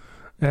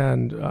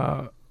 And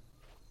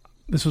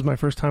this was my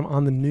first time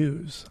on the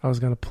news. I was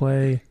going to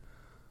play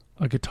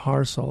a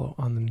guitar solo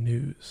on the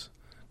news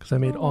because I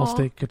made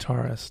All-State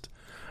Guitarist,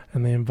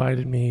 and they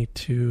invited me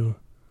to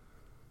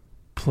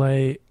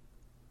play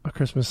a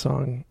Christmas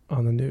song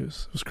on the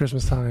news. It was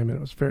Christmas time, and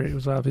it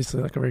was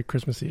obviously like a very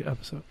Christmassy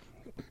episode.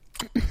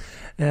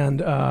 And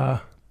so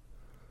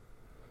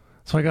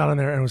I got on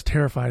there and was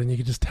terrified, and you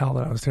could just tell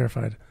that I was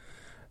terrified.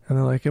 And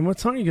they're like, "And what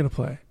song are you going to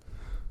play?"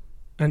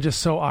 And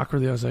just so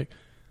awkwardly, I was like,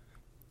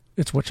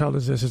 "It's What Child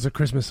Is This? It's a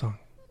Christmas song."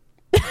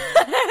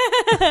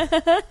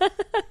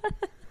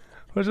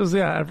 Which was,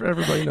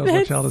 everybody knows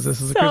What Child Is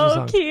This is a Christmas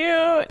song. So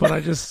cute. But I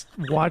just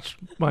watched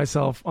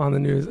myself on the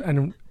news,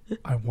 and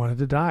I wanted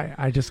to die.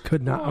 I just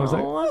could not. Aww. I was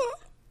like,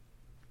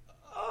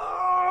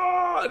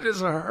 it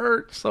just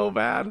hurt so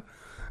bad.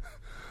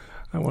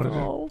 I wanted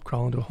to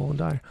crawl into a hole and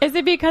die. Is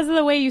it because of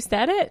the way you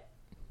said it?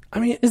 I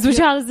mean, Is What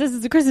Child Is This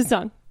is a Christmas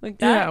song? Like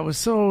that? Yeah, it was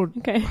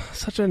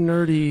such a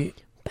nerdy.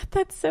 But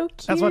that's so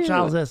cute. That's What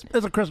Child Is This.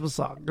 It's a Christmas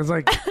song. It's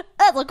like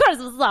that's a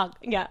Christmas song.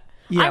 Yeah.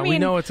 Yeah, I mean, we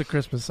know it's a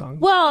Christmas song.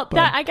 Well,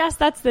 I guess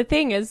that's the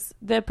thing, is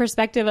the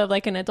perspective of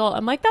like an adult.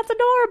 I'm like, that's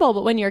adorable.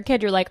 But when you're a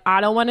kid, you're like, I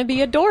don't want to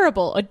be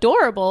adorable.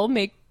 Adorable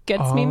make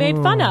gets me made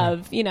fun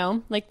of, you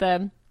know, like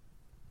I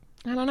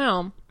don't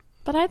know.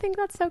 But I think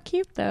that's so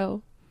cute,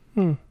 though.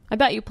 I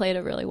bet you played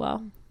it really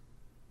well.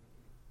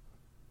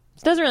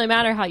 It doesn't really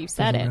matter how you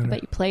said it,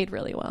 but you played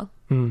really well.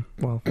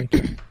 Well, thank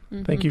you.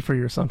 Thank you for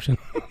your assumption.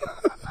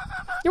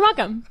 You're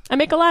welcome. I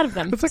make a lot of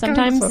them. It's a sometimes,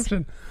 kind of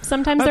assumption.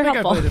 Sometimes they're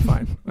helpful. I played it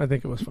fine. I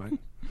think it was fine.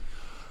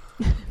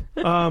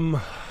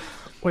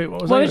 Wait,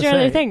 what was your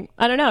other thing?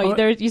 I don't know.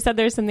 You said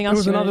there's something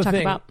else you wanted to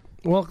talk about.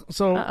 Well,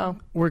 so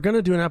we're going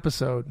to do an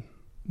episode.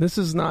 This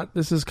is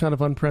kind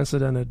of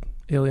unprecedented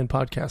alien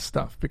podcast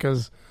stuff,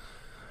 because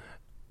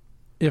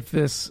if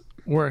this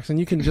works, and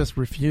you can just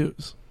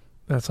refuse,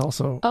 that's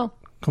also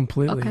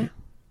completely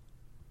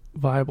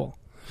viable.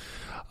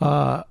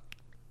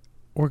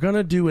 We're going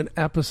to do an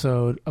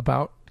episode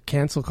about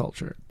cancel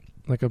culture,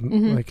 like a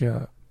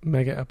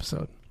mega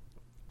episode,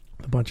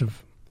 a bunch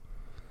of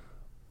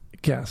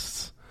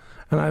guests.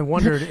 And I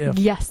wondered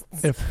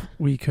if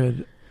we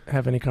could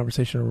have any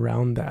conversation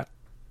around that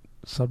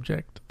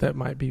subject that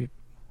might be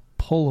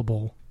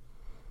pullable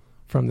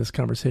from this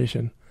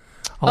conversation.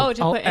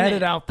 I'll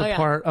edit out the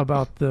part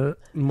about the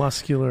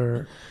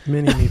muscular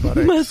mini-me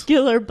buttocks.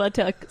 Muscular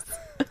buttocks.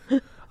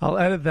 I'll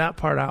edit that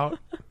part out.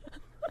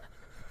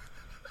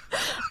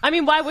 I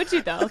mean, why would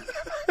you, though?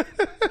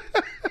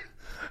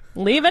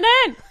 Leave it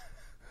in.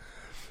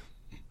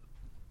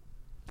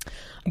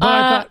 But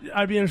I thought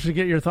I'd be interested to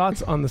get your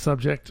thoughts on the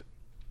subject.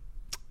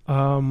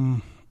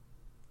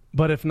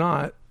 But if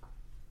not,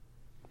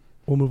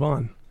 we'll move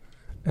on,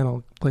 and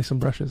I'll play some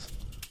brushes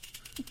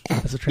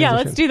as a transition. Yeah,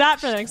 let's do that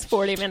for the next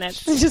 40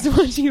 minutes. Just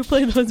watch you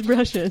play those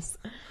brushes.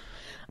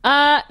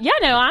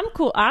 I'm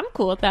cool. I'm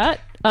cool with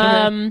that.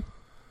 Okay.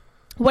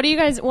 What are you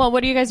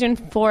guys doing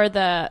for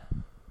the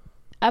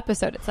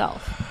episode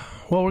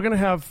itself? Well, we're going to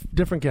have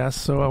different guests,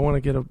 so I want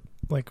to get a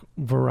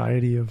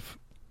variety of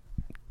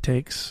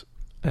takes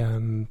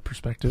and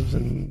perspectives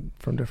and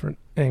from different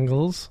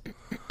angles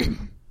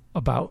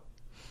about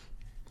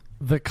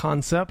the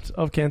concept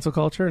of cancel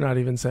culture, not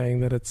even saying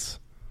that it's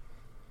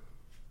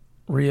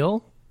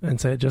real, and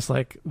say it just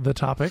like the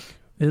topic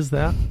is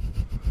that.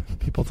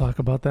 People talk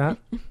about that.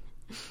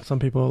 Some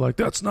people are like,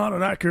 that's not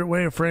an accurate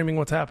way of framing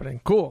what's happening.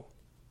 Cool.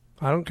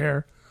 I don't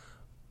care.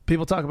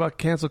 People talk about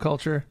cancel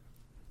culture.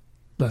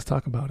 Let's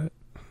talk about it.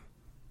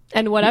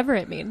 And whatever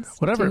it means.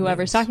 Whatever to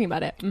whoever's talking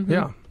about it. Mm-hmm.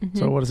 Yeah. Mm-hmm.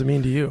 So what does it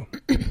mean to you?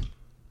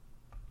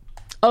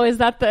 Oh, is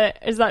that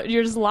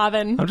you're just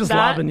lobbing? I'm just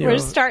lobbing you. We're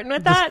starting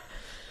with that?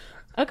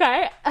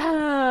 Okay.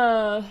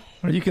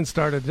 Or you can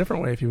start a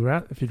different way if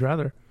you'd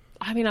rather.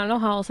 I mean, I don't know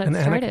how else I'd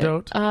start it. An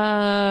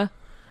anecdote.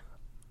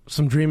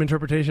 Some dream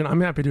interpretation. I'm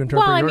happy to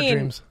interpret your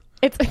dreams.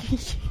 I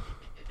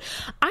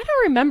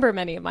don't remember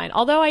many of mine,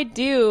 although I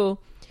do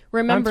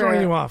remember. I'm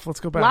throwing you off. Let's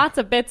go back. Lots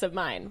of bits of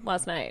mine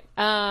last night.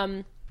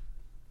 No,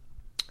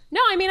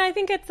 I mean, I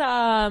think it's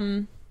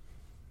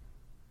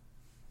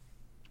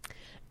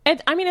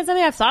it's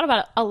something I've thought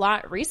about a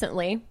lot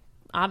recently.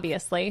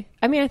 Obviously,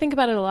 I mean, I think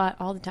about it a lot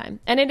all the time,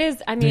 and it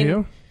is. I mean, do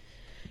you?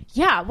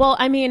 Yeah. Well,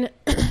 I mean,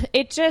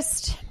 it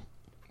just.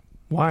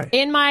 Why?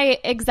 In my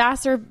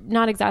exhaustion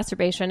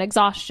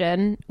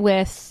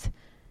with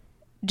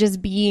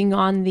just being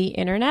on the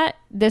internet,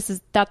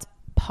 that's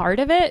part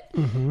of it.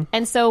 Mm-hmm.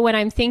 And so when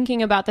I'm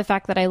thinking about the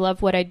fact that I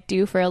love what I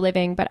do for a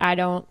living, but I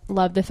don't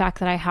love the fact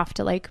that I have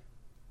to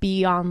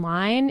be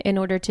online in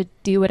order to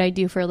do what I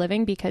do for a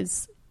living,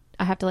 because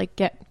I have to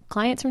get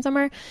clients from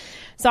somewhere.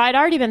 So I'd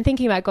already been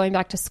thinking about going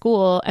back to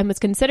school and was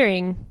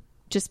considering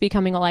just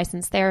becoming a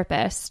licensed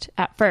therapist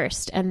at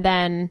first. And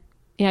then,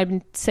 I've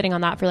been sitting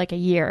on that for a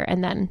year,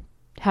 and then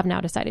have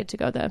now decided to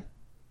go the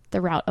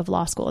route of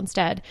law school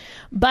instead.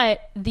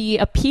 But the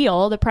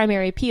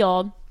primary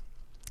appeal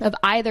of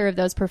either of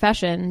those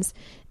professions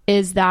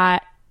is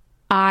that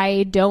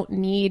I don't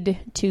need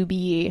to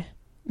be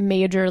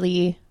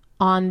majorly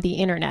on the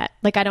internet.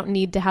 I don't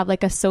need to have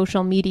a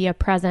social media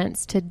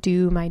presence to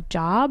do my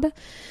job.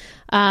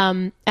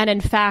 And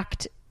in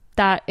fact,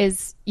 that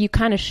is, you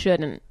kind of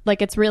shouldn't.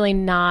 It's really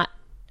not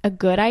a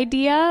good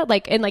idea.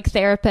 And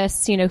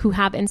therapists, who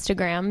have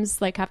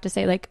Instagrams, have to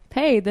say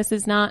hey, this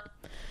is not,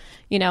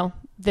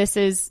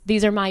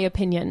 these are my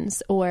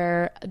opinions,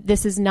 or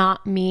this is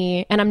not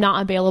me, and I'm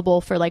not available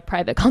for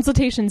private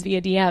consultations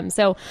via DM.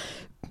 So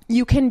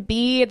you can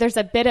be,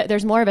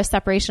 there's more of a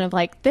separation of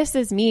this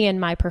is me in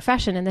my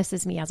profession, and this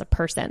is me as a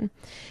person.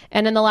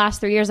 And in the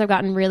last 3 years, I've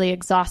gotten really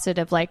exhausted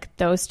of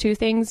those two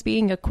things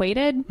being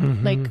equated,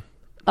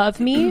 of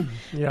me.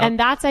 Yeah. And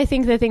that's, I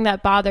think, the thing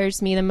that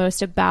bothers me the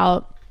most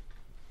about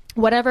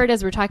whatever it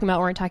is we're talking about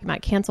when we're talking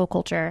about cancel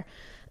culture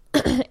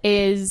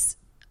is,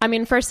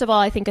 first of all,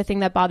 I think a thing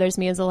that bothers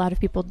me is a lot of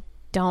people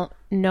don't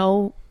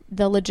know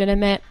the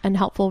legitimate and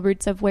helpful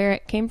roots of where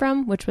it came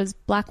from, which was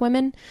Black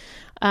women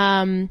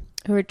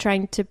who are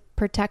trying to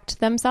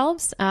protect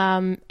themselves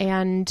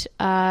and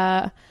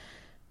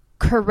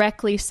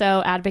correctly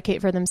so advocate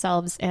for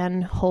themselves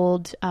and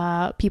hold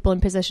people in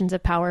positions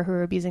of power who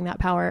are abusing that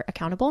power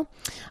accountable.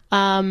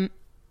 And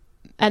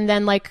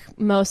then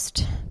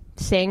most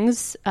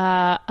things,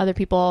 other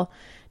people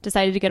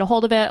decided to get a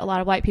hold of it. A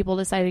lot of white people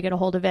decided to get a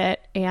hold of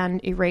it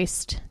and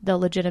erased the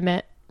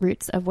legitimate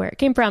roots of where it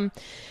came from.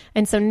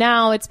 And so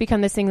now it's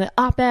become this thing that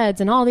op-eds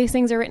and all these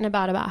things are written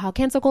about how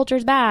cancel culture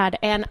is bad.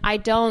 And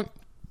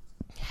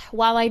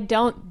while I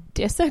don't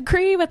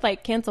disagree with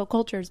like cancel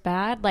culture is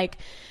bad, like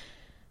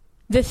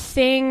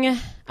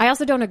I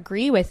also don't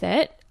agree with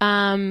it.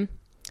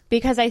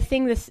 Because I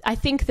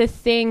think the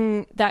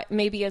thing that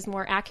maybe is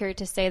more accurate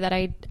to say that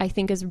I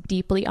think is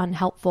deeply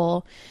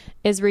unhelpful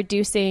is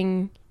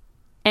reducing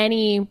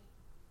any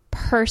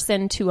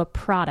person to a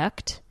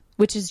product,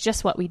 which is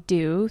just what we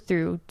do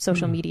through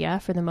social media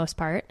for the most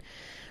part.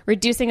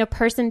 Reducing a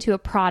person to a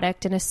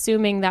product and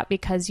assuming that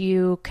because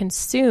you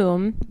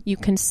consume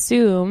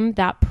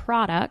that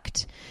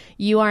product,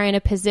 you are in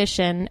a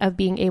position of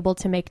being able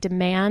to make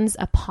demands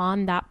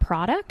upon that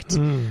product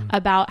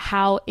about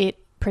how it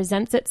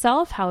presents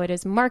itself, how it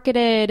is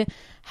marketed,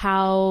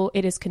 how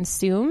it is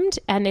consumed.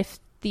 And if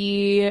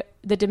the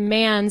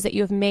demands that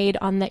you have made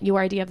on your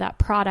idea of that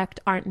product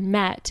aren't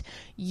met,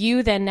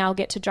 you then now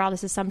get to draw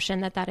this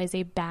assumption that is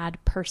a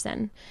bad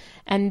person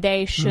and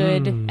they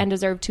should and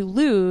deserve to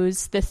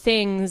lose the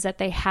things that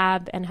they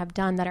have and have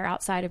done that are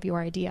outside of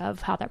your idea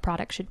of how that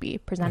product should be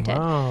presented.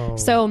 Wow.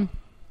 So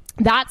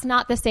that's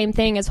not the same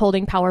thing as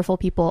holding powerful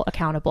people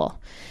accountable.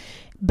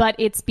 But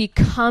it's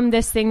become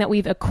this thing that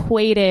we've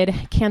equated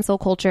cancel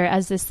culture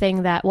as this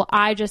thing that, well,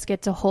 I just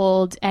get to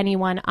hold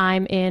anyone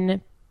I'm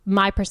in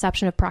my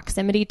perception of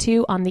proximity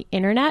to on the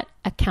internet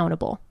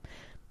accountable.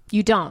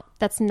 You don't.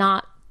 That's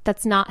not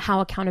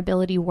how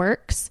accountability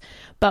works.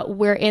 But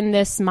we're in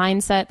this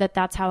mindset that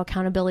that's how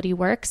accountability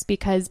works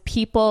because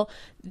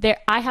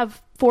I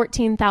have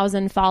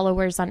 14,000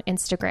 followers on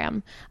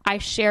Instagram. I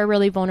share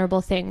really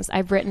vulnerable things.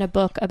 I've written a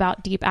book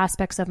about deep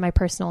aspects of my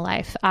personal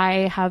life.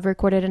 I have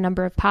recorded a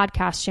number of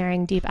podcasts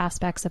sharing deep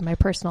aspects of my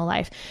personal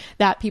life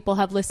that people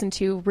have listened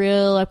to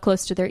real up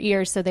close to their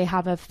ears, so they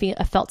have a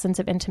felt sense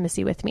of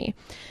intimacy with me.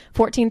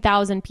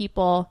 14,000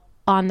 people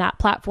on that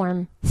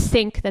platform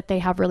think that they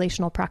have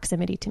relational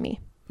proximity to me.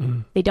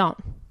 They don't.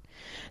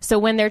 So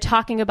when they're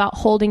talking about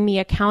holding me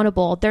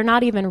accountable, they're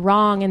not even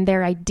wrong in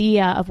their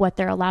idea of what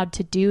they're allowed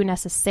to do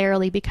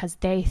necessarily because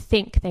they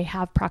think they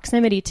have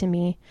proximity to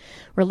me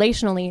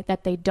relationally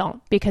that they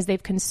don't because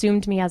they've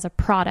consumed me as a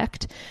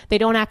product. They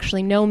don't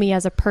actually know me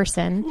as a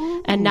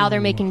person. And now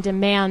they're making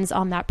demands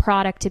on that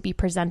product to be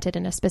presented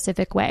in a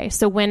specific way.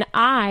 So when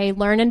I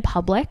learn in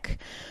public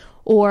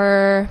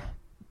or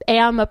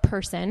am a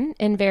person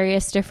in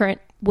various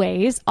different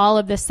ways, all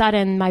of a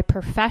sudden my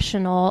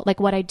professional, like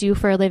what I do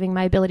for a living,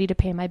 my ability to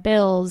pay my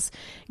bills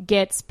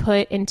gets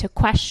put into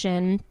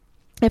question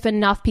if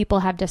enough people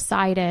have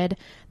decided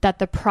that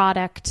the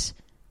product,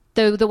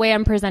 the way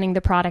I'm presenting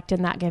the product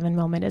in that given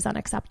moment is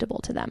unacceptable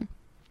to them.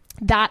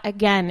 That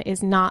again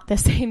is not the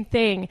same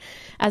thing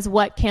as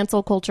what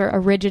cancel culture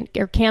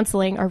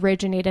canceling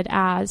originated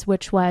as,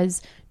 which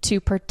was to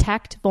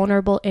protect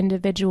vulnerable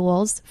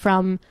individuals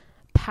from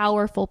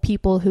powerful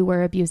people who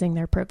were abusing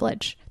their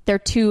privilege. They're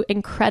two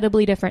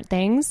incredibly different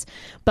things,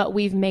 but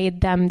we've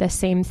made them the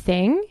same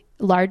thing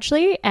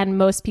largely, and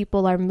most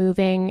people are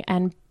moving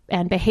and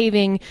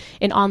behaving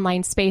in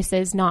online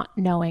spaces not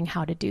knowing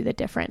how to do the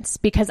difference.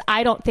 Because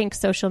I don't think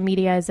social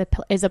media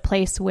is a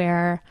place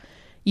where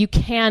you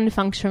can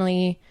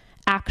functionally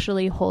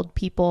actually hold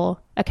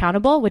people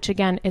accountable, which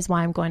again is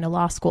why I'm going to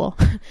law school.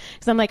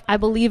 Because I'm like, I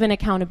believe in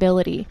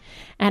accountability.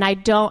 And I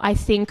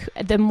think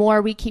the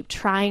more we keep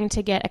trying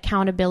to get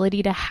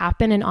accountability to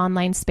happen in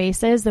online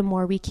spaces, the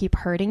more we keep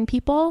hurting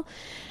people.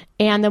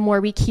 And the more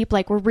we keep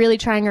we're really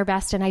trying our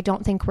best and I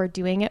don't think we're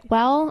doing it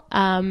well.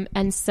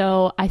 And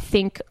so I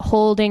think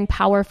holding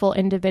powerful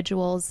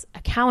individuals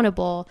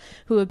accountable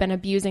who have been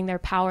abusing their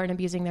power and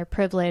abusing their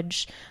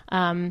privilege,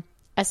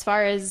 as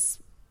far as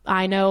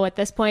I know at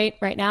this point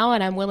right now,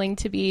 and I'm willing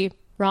to be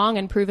wrong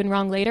and proven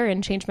wrong later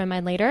and change my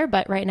mind later.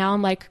 But right now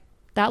I'm like,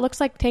 that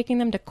looks like taking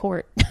them to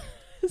court.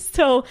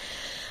 So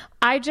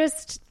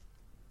it's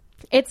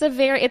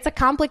a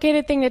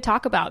complicated thing to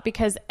talk about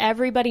because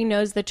everybody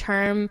knows the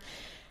term.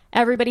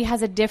 Everybody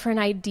has a different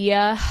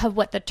idea of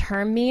what the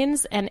term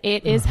means. And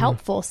it is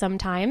helpful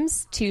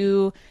sometimes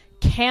to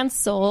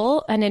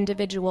cancel an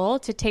individual,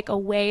 to take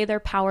away their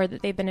power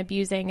that they've been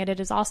abusing. And it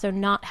is also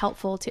not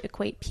helpful to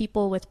equate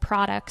people with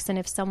products. And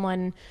if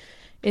someone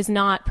is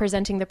not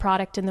presenting the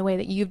product in the way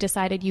that you've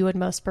decided you would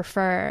most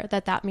prefer,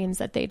 that means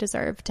that they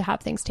deserve to have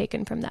things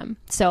taken from them.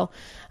 So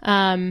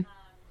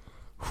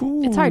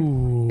it's hard.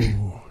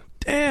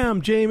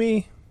 Damn,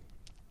 Jamie.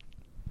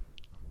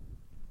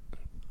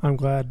 I'm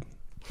glad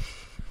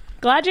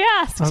you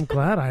asked. I'm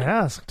glad I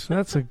asked.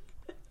 That's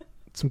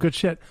some good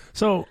shit.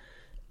 So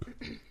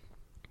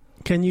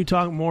can you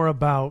talk more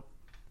about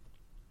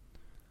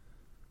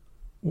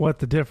what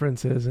the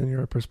difference is in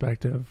your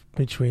perspective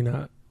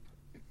between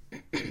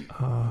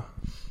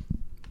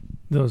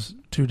those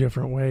two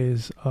different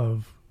ways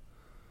of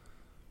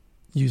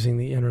using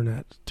the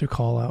internet to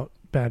call out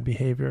bad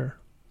behavior?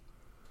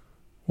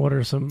 What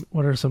are some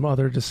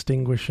other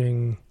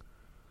distinguishing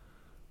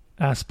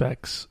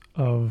aspects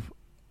of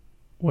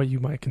what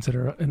you might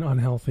consider an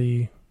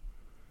unhealthy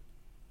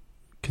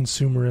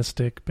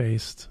consumeristic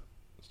based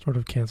sort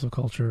of cancel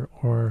culture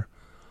or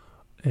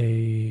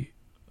a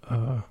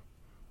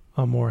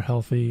more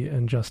healthy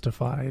and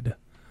justified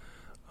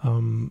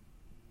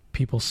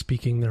people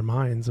speaking their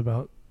minds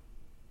about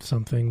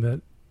something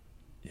that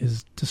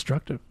is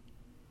destructive?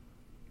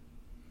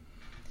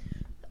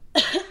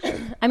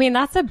 I mean,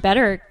 that's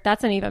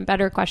an even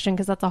better question,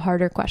 because that's a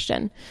harder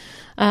question.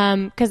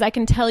 Because I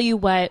can tell you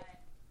what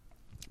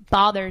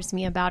bothers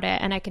me about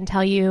it, and I can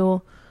tell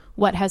you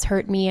what has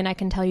hurt me, and I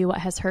can tell you what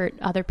has hurt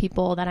other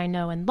people that I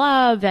know and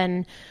love,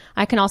 and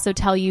I can also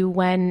tell you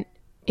when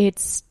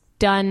it's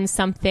done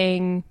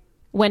something,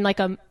 when like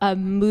a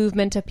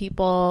movement of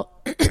people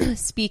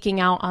speaking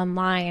out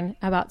online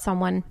about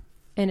someone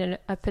in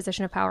a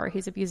position of power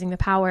who's abusing the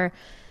power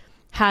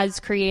has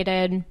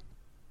created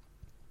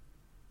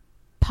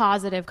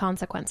positive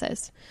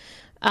consequences.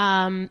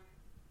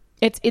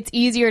 It's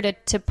easier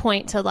to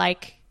point to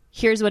like,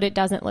 here's what it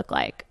doesn't look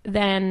like,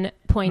 than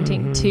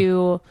pointing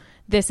to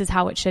this is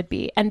how it should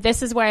be. And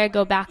this is where I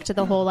go back to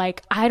the whole,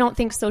 like, I don't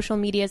think social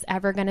media is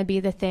ever going to be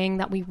the thing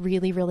that we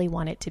really, really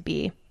want it to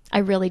be. I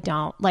really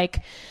don't.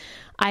 Like,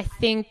 I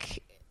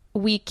think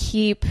we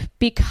keep,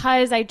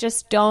 because I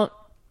just don't.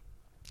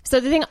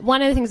 So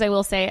one of the things I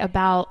will say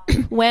about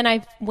when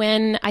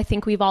I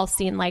think we've all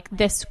seen like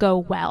this go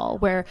well,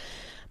 where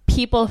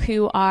people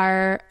who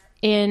are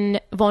in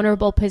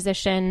vulnerable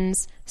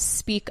positions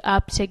speak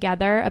up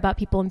together about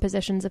people in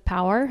positions of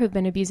power who've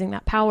been abusing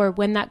that power,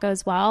 when that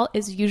goes well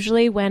is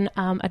usually when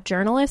a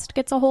journalist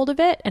gets a hold of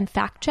it and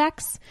fact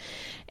checks,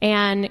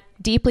 and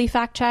deeply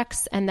fact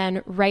checks, and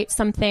then writes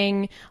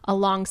something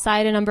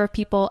alongside a number of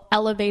people,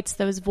 elevates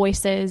those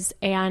voices,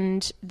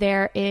 and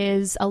there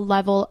is a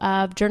level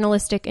of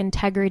journalistic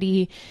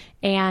integrity,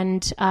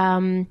 and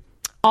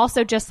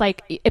also just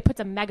like it puts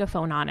a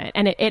megaphone on it,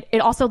 and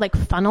it also like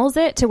funnels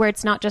it to where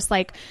it's not just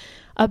like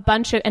a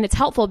bunch of, and it's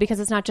helpful because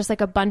it's not just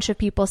like a bunch of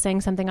people saying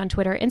something on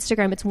Twitter or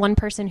Instagram. It's one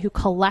person who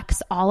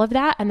collects all of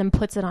that and then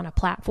puts it on a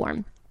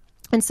platform.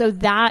 And so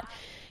that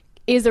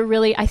is a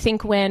really, I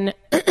think when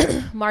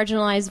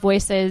marginalized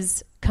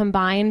voices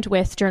combined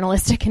with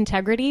journalistic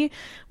integrity,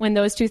 when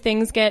those two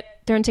things get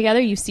thrown together,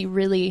 you see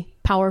really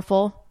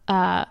powerful,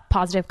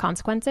 positive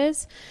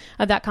consequences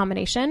of that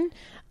combination.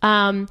 So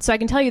I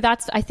can tell you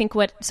that's, I think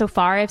what so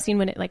far I've seen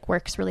when it like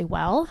works really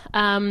well.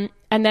 And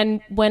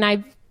then when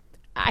I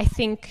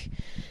think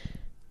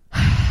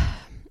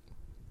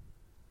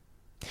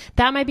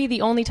that might be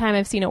the only time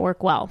I've seen it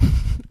work well.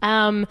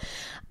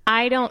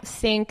 I don't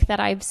think that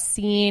I've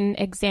seen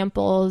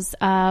examples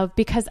of,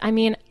 because I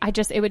mean,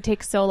 it would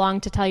take so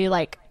long to tell you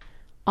like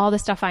all the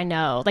stuff I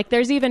know. Like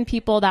there's even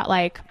people that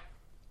like,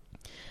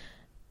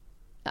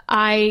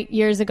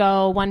 years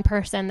ago, one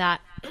person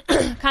that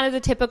kind of the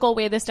typical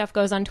way this stuff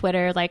goes on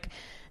Twitter, like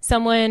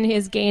someone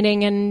is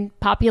gaining in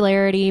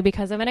popularity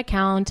because of an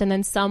account, and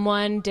then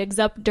someone digs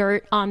up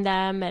dirt on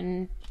them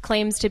and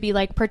claims to be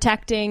like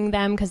protecting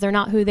them because they're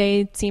not who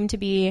they seem to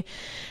be.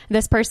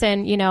 This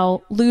person, you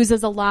know,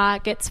 loses a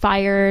lot, gets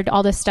fired,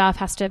 all this stuff,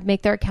 has to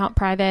make their account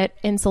private,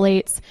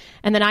 insulates.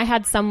 And then I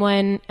had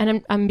someone,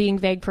 and I'm being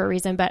vague for a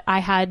reason, but I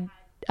had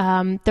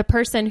the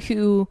person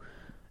who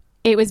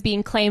it was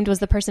being claimed was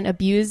the person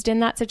abused in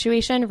that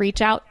situation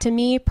reach out to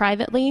me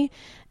privately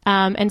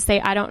and say,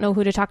 I don't know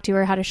who to talk to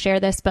or how to share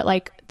this, but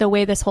like the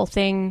way this whole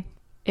thing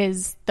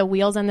is, the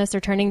wheels on this are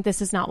turning.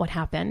 This is not what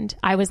happened.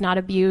 I was not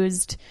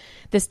abused.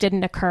 This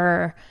didn't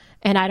occur.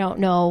 And I don't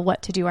know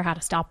what to do or how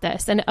to stop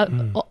this. And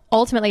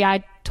ultimately,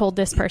 I told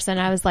this person,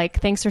 I was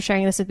like, thanks for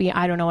sharing this with me.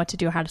 I don't know what to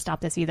do or how to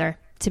stop this either,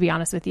 to be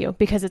honest with you,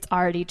 because it's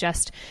already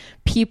just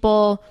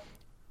people.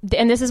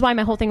 And this is why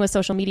my whole thing with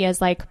social media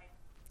is like,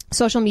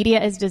 social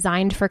media is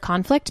designed for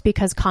conflict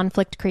because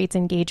conflict creates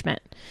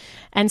engagement.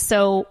 And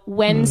so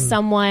when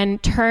someone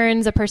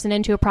turns a person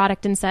into a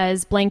product and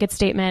says, blanket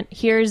statement,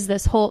 here's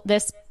this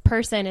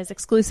person is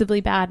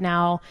exclusively bad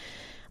now.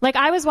 Like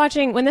I was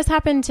watching, when this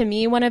happened to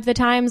me one of the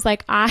times,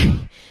 like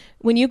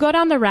when you go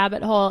down the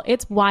rabbit hole,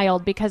 it's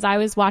wild, because I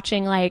was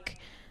watching like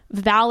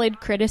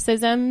valid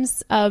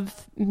criticisms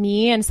of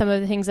me and some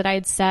of the things that I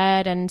had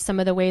said and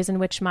some of the ways in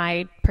which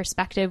my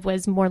perspective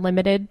was more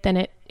limited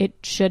than it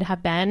should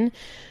have been.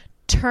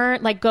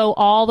 Go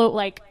all the,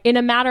 like in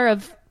a matter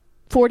of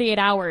 48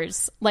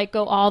 hours, like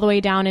go all the way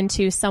down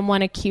into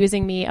someone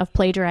accusing me of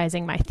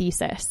plagiarizing my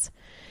thesis.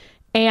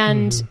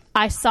 And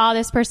I saw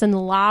this person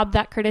lob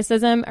that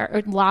criticism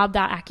or lob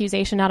that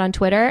accusation out on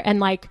Twitter, and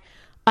like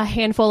a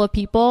handful of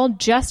people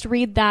just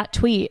read that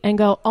tweet and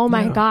go, oh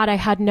my God, I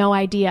had no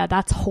idea.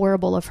 That's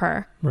horrible of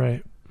her.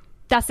 Right.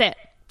 That's it.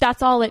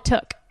 That's all it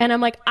took. And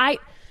I'm like,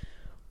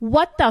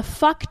 what the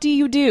fuck do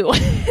you do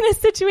in a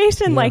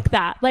situation like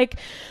that? Like,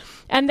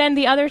 and then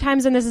the other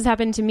times when this has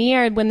happened to me,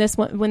 or when this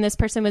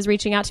person was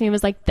reaching out to me,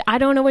 was like, I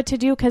don't know what to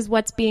do because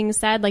what's being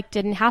said like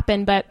didn't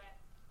happen, but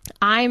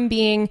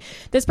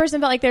this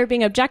person felt like they were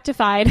being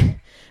objectified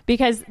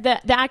because the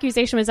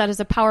accusation was that as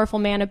a powerful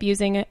man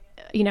abusing,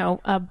 you know,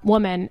 a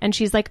woman. And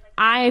she's like,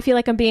 I feel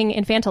like I'm being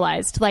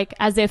infantilized, like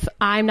as if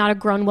I'm not a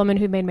grown woman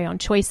who made my own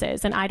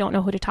choices and I don't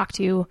know who to talk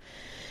to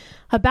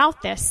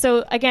about this.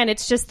 So again,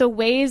 it's just the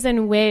ways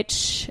in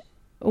which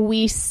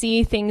we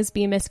see things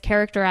be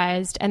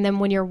mischaracterized. And then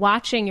when you're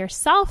watching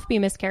yourself be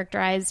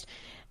mischaracterized,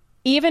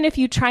 even if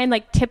you try and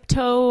like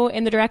tiptoe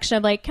in the direction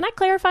of like, can I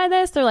clarify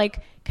this? Or like,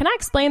 can I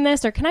explain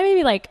this? Or can I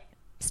maybe like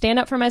stand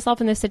up for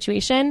myself in this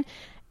situation?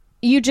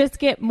 You just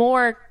get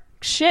more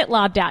shit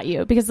lobbed at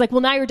you because like,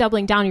 well, now you're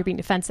doubling down, you're being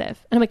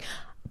defensive. And I'm like,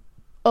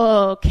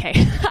 okay,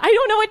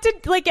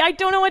 I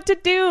don't know what to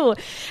do.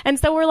 And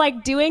so we're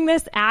like doing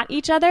this at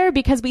each other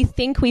because we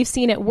think we've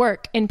seen it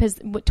work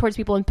towards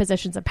people in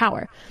positions of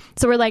power.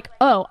 So we're like,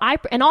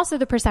 and also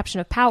the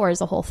perception of power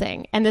is a whole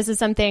thing. And this is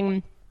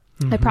something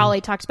I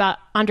probably talked about.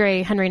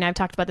 Andre, Henry, and I've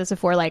talked about this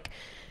before. Like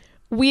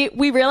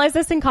we realized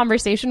this in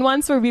conversation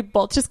once where we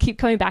both just keep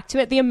coming back to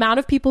it. The amount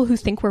of people who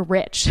think we're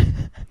rich.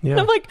 Yeah.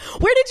 I'm like,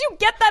 where did you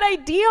get that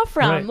idea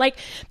from? Right. Like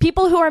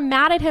people who are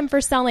mad at him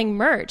for selling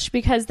merch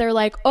because they're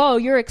like, oh,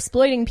 you're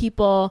exploiting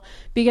people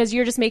because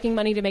you're just making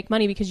money to make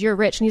money because you're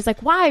rich. And he's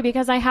like, why?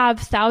 Because I have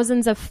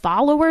thousands of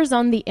followers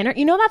on the internet.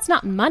 You know, that's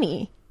not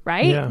money.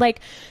 Right? Yeah.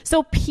 Like,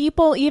 so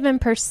people even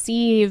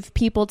perceive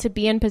people to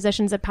be in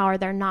positions of power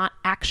they're not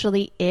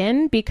actually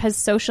in because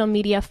social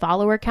media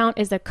follower count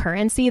is a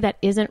currency that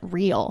isn't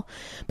real.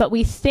 But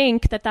we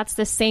think that that's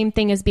the same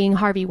thing as being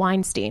Harvey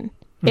Weinstein.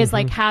 Is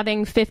like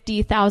having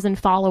 50,000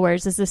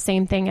 followers is the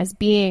same thing as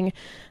being,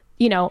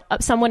 you know,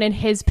 someone in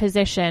his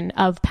position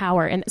of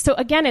power. And so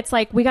again, it's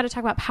like, we got to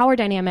talk about power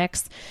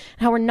dynamics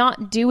and how we're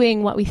not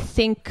doing what we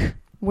think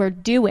we're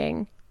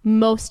doing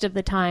most of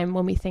the time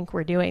when we think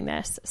we're doing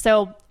this.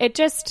 So it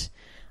just,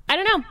 I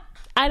don't know.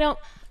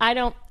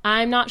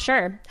 I'm not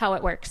sure how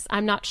it works.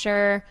 I'm not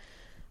sure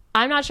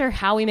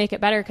how we make it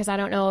better because I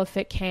don't know if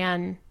it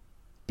can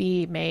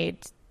be made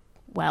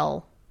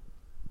well.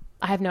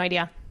 I have no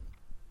idea.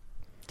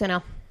 Don't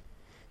know.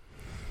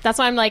 That's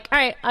why I'm like, all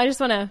right, I just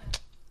want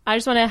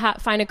to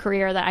find a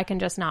career that I can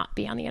just not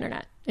be on the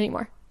internet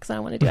anymore. Because I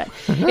don't want to do it.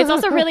 It's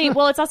also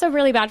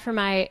really bad for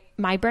my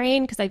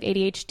brain because I have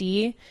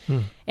ADHD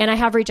and I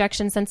have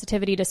rejection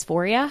sensitivity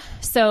dysphoria.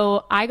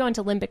 So I go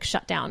into limbic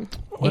shutdown.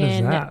 What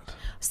is that?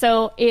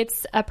 So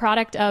it's a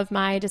product of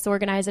my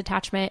disorganized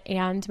attachment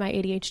and my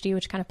ADHD,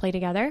 which kind of play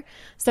together.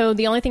 So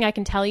the only thing I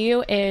can tell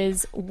you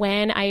is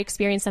when I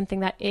experience something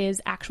that is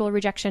actual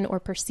rejection or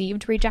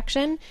perceived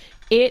rejection,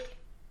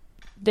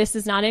 this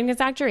is not an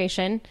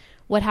exaggeration.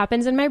 What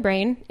happens in my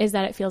brain is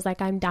that it feels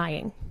like I'm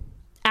dying.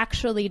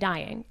 Actually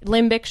dying.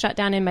 Limbic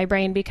shutdown in my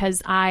brain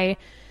because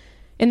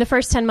in the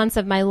first 10 months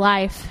of my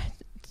life,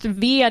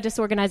 via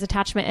disorganized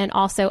attachment and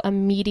also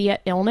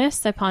immediate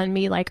illness upon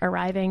me like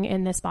arriving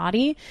in this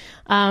body,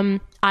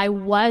 I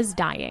was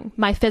dying.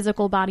 My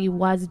physical body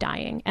was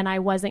dying and I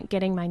wasn't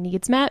getting my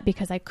needs met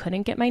because I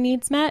couldn't get my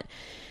needs met.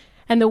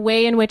 And the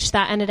way in which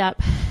that ended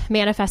up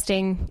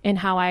manifesting in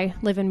how I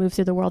live and move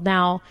through the world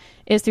now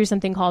is through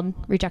something called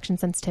rejection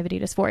sensitivity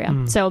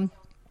dysphoria. So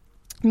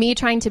me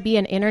trying to be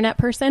an internet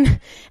person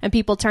and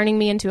people turning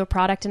me into a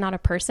product and not a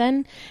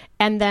person,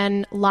 and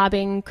then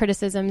lobbing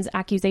criticisms,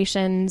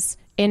 accusations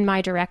in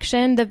my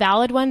direction. The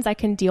valid ones I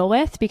can deal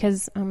with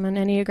because I'm an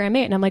Enneagram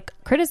 8 and I'm like,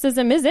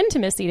 criticism is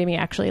intimacy to me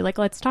actually. Like,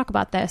 let's talk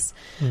about this.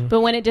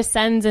 But when it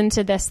descends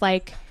into this,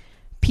 like,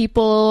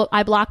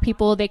 I block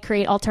people, they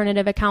create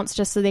alternative accounts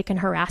just so they can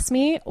harass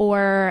me.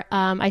 Or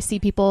I see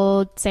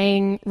people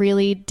saying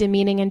really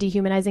demeaning and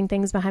dehumanizing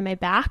things behind my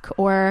back.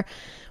 Or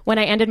when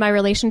I ended my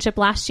relationship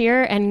last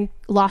year and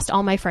lost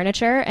all my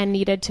furniture and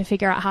needed to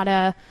figure out how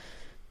to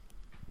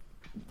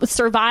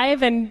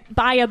survive and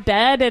buy a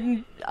bed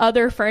and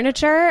other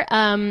furniture,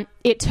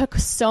 it took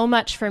so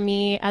much for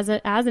me as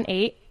an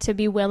 8 to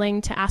be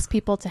willing to ask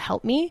people to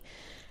help me.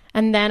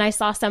 And then I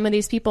saw some of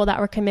these people that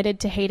were committed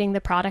to hating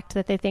the product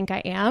that they think I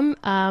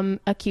am,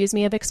 accuse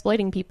me of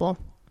exploiting people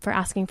for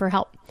asking for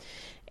help.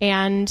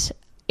 And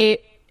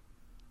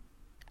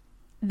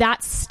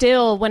that's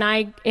still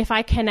if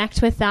I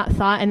connect with that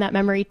thought and that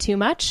memory too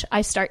much,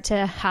 I start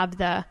to have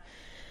my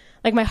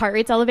heart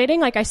rate's elevating.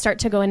 Like I start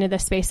to go into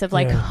this space of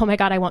like, oh my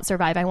God, I won't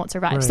survive.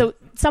 Right. So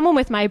someone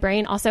with my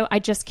brain also, I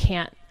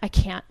can't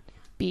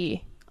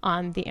be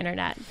on the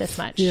internet this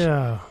much.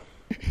 Yeah.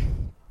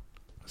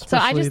 So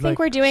I just think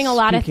we're doing a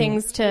lot of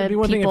things to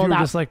people thing if you were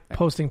just like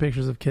posting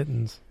pictures of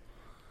kittens.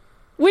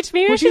 Which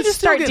maybe I should just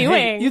start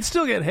doing. You'd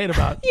still get hate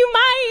about. You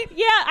might.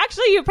 Yeah,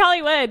 actually you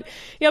probably would.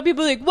 You know,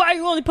 people are like, why do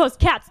you only post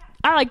cats?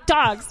 I like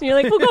dogs. And you're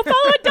like, well, go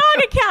follow a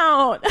dog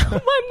account.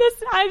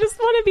 I just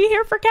want to be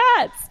here for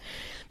cats.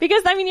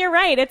 Because, I mean, you're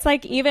right. It's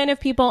like, even if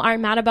people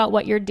aren't mad about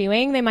what you're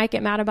doing, they might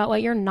get mad about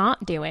what you're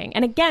not doing.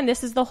 And again,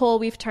 this is the whole,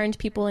 we've turned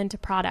people into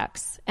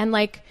products. And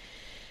like,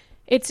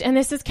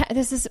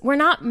 this is, we're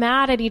not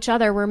mad at each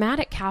other. We're mad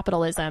at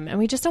capitalism and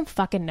we just don't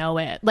fucking know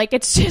it. Like,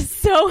 it's just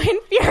so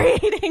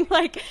infuriating.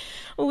 Like,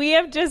 we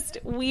are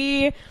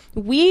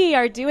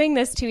doing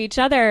this to each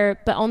other,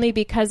 but only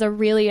because a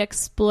really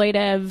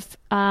exploitive,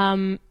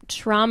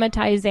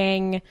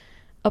 traumatizing,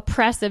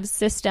 oppressive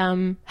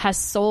system has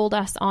sold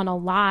us on a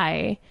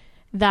lie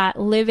that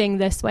living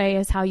this way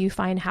is how you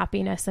find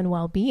happiness and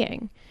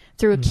well-being,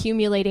 through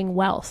accumulating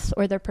wealth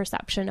or the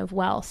perception of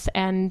wealth,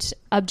 and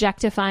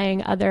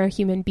objectifying other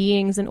human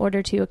beings in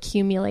order to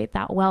accumulate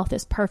that wealth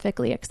is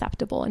perfectly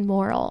acceptable and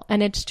moral.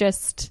 And it's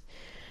just,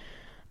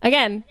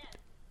 again,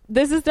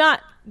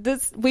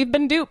 we've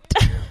been duped.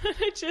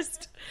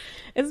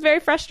 It's very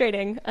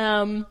frustrating.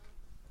 Yeah,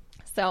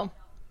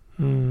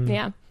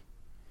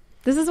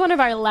 this is one of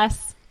our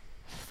less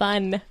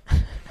fun.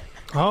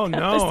 Oh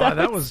no,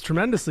 that was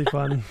tremendously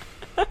fun.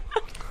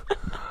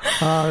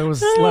 It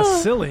was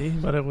less silly,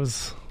 but it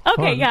was okay.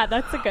 fun. Yeah,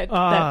 that's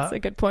a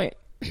good point.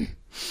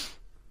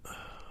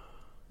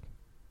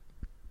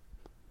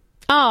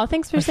 Oh,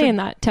 thanks for saying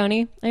that,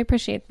 Tony. I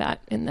appreciate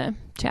that in the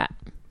chat.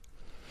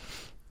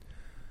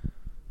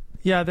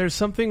 Yeah, there's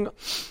something.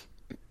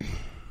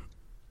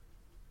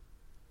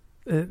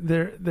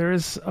 There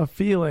is a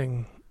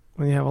feeling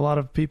when you have a lot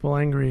of people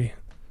angry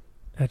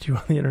at you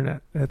on the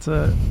internet.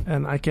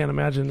 And I can't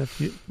imagine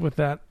with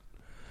that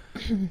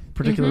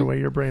particular way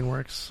your brain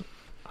works,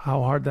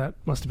 how hard that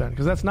must have been,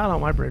 because that's not how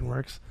my brain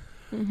works.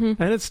 And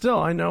it's still,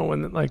 I know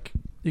when like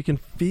you can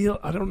feel,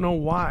 I don't know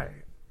why,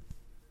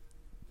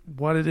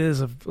 what it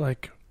is of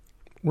like,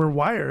 we're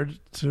wired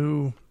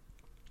to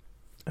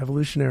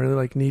evolutionarily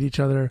like need each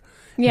other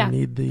and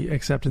need the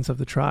acceptance of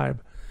the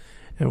tribe.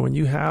 And when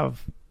you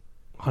have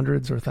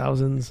hundreds or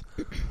thousands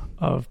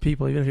of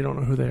people, even if you don't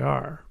know who they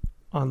are,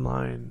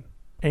 online,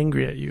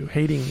 angry at you,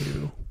 hating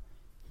you,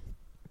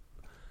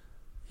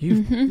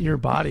 your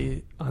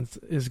body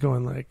is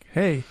going like,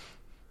 hey,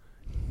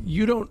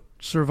 you don't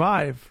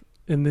survive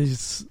in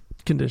these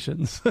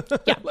conditions.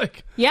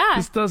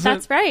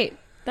 That's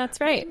right.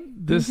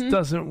 This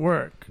doesn't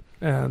work.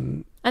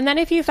 And then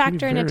if you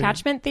factor in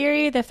attachment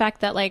theory, the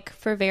fact that like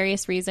for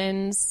various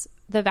reasons,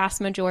 the vast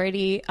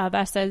majority of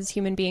us as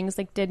human beings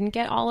like didn't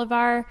get all of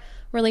our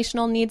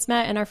relational needs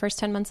met in our first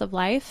 10 months of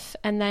life,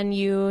 and then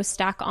you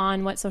stack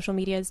on what social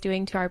media is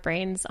doing to our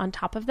brains on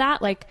top of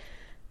that, like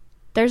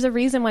there's a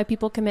reason why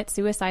people commit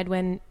suicide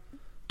when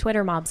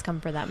Twitter mobs come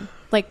for them.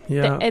 Like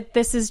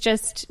this is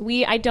just,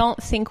 I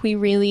don't think we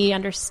really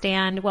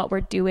understand what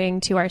we're doing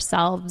to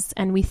ourselves,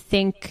 and we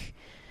think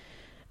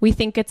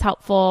it's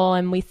helpful,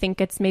 and we think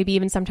it's maybe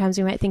even sometimes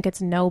we might think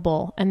it's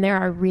noble, and there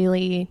are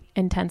really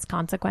intense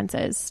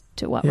consequences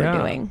to what we're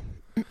doing.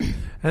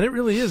 And it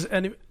really is.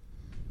 And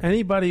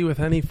anybody with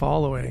any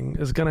following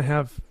is going to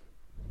have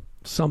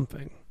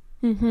something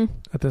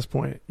at this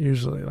point,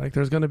 usually. Like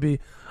there's going to be,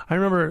 I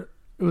remember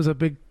it was a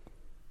big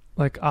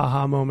like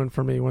aha moment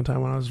for me one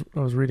time when I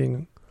was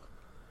reading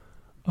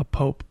a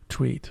Pope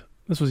tweet.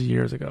 This was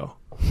years ago.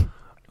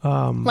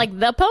 Like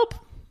the Pope?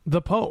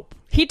 The Pope.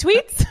 He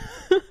tweets?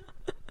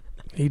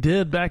 He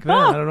did back then.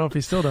 I don't know if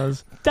he still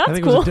does. That's I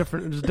think cool. It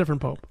was a different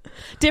Pope.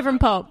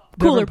 Different Pope.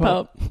 Cooler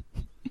Pope.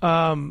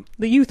 The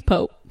youth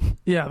Pope.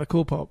 Yeah, the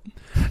cool Pope.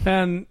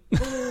 And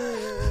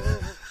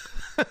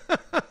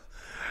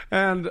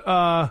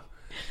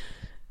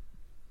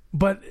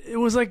but it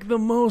was like the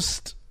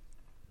most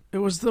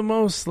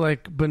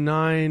like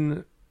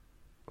benign,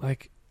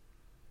 like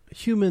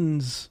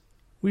humans,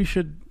 we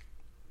should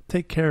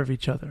take care of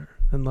each other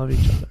and love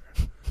each other.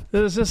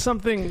 There's just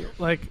something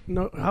like,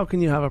 no, how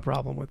can you have a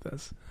problem with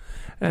this?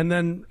 And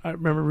then I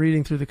remember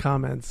reading through the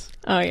comments.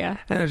 Oh yeah.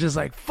 And it's just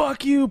like,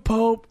 fuck you,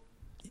 Pope.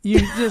 You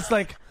just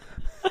like,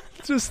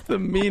 just the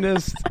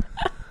meanest,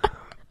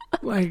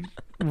 like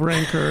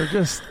rancor,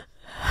 just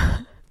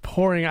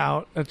pouring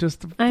out at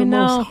just the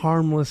most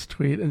harmless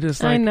tweet. And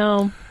just like, I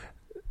know.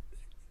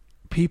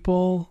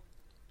 People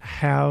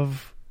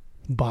have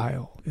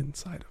bile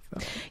inside of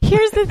them.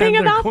 Here's the thing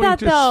about that,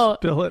 though.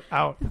 Spill it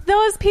out.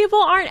 Those people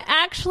aren't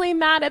actually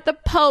mad at the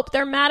Pope.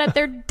 They're mad at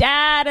their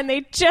dad, and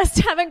they just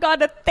haven't gone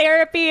to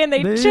therapy, and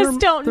they just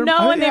don't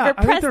know, and they've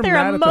repressed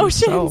their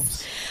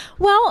emotions.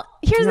 Well,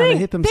 here's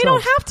the thing. They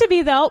don't have to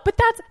be, though, but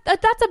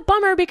that's a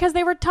bummer, because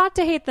they were taught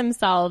to hate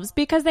themselves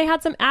because they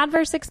had some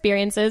adverse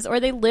experiences, or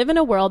they live in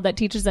a world that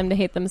teaches them to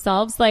hate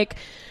themselves. Like,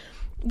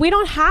 we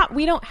don't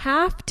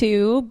have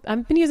to,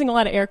 I've been using a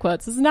lot of air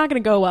quotes. This is not going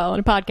to go well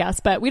in a podcast,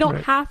 but we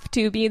don't have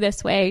to be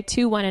this way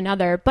to one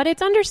another. But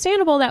it's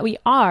understandable that we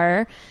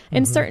are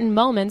in certain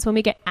moments when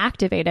we get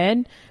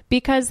activated,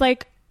 because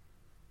like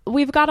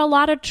we've got a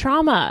lot of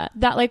trauma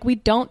that like we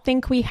don't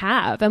think we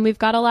have. And we've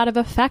got a lot of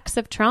effects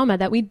of trauma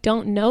that we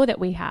don't know that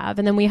we have.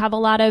 And then we have a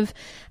lot of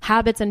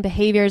habits and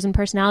behaviors and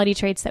personality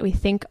traits that we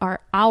think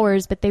are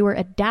ours, but they were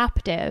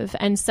adaptive.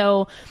 And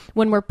so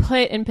when we're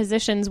put in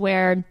positions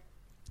where,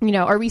 you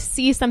know, or we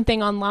see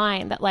something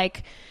online that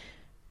like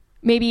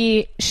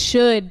maybe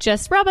should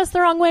just rub us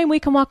the wrong way and we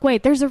can walk away.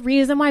 There's a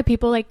reason why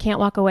people like can't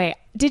walk away.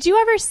 Did you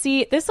ever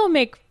see, this will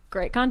make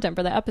great content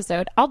for the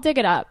episode. I'll dig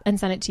it up and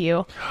send it to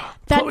you.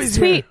 That Chloe's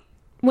tweet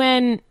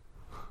here.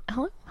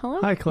 Hello?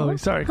 Hi, Chloe. Hello?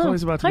 Sorry, Hello.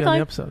 Chloe's about to Hi, be Chloe. on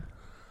the episode.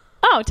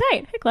 Oh,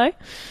 tight. Hey, Chloe.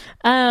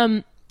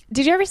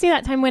 Did you ever see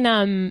that time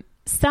when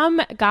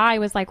some guy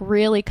was like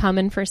really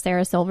coming for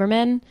Sarah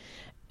Silverman?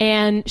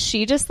 And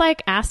she just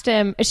like asked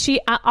him,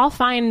 I'll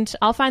find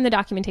the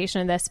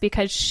documentation of this,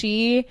 because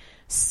she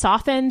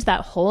softened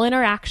that whole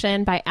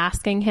interaction by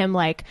asking him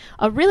like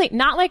a really,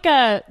 not like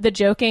the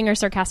joking or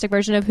sarcastic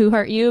version of who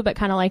hurt you, but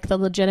kind of like the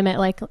legitimate,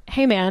 like,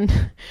 hey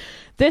man,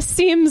 this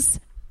seems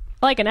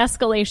like an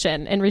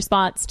escalation in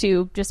response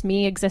to just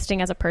me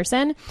existing as a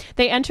person.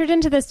 They entered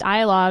into this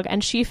dialogue,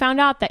 and she found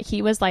out that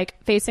he was like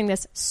facing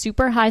this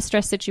super high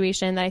stress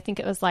situation that I think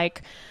it was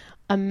like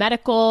a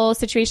medical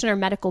situation or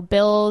medical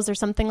bills or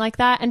something like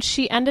that. And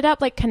she ended up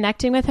like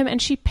connecting with him,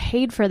 and she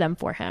paid for them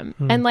for him.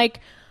 And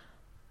like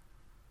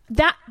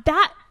that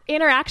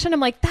interaction, I'm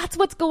like, that's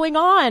what's going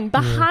on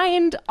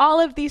behind all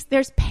of these.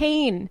 There's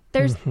pain.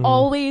 There's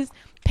always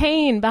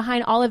pain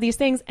behind all of these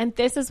things. And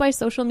this is why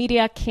social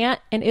media can't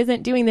and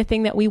isn't doing the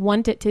thing that we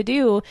want it to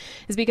do,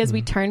 is because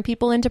we turn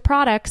people into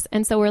products.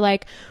 And so we're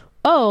like,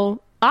 oh,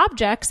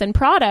 objects and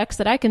products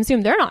that I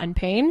consume, they're not in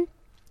pain.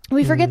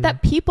 We forget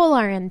that people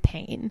are in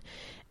pain.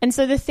 And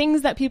so the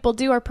things that people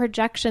do are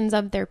projections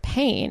of their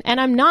pain.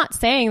 And I'm not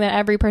saying that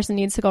every person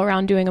needs to go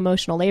around doing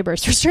emotional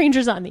labors for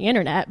strangers on the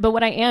internet. But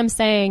what I am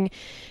saying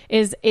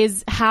is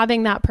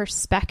having that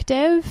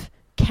perspective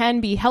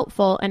can be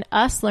helpful, and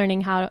us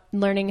learning how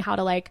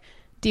to like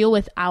deal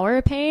with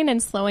our pain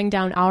and slowing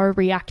down our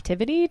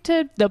reactivity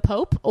to the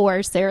Pope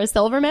or Sarah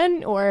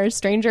Silverman or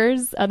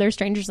other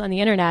strangers on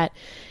the internet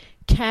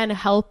can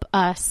help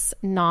us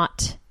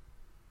not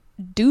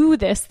do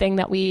this thing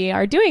that we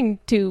are doing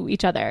to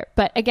each other.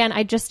 But again,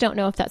 I just don't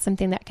know if that's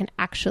something that can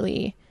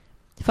actually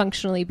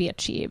functionally be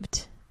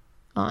achieved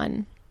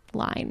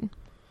online.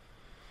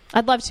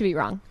 I'd love to be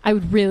wrong. I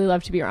would really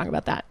love to be wrong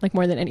about that, like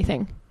more than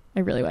anything. I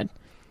really would.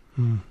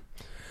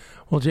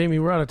 Well, Jamie,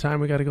 we're out of time.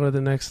 We got to go to the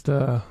next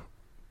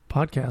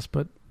podcast,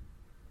 but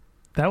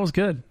that was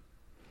good.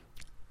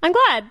 I'm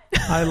glad.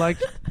 I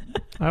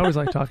always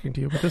like talking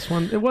to you, but this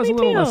one, it was a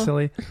little less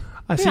silly.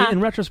 I see.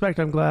 In retrospect,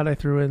 I'm glad I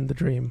threw in the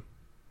dream.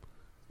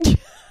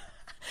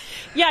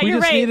 Yeah, you're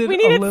right. We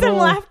needed some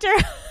laughter.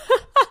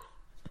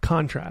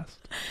 Contrast.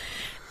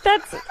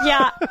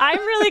 I'm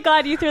really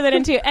glad you threw that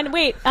in too. And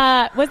wait,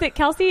 was it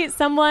Kelsey?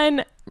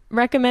 Someone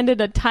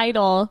recommended a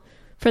title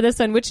for this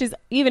one, which is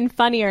even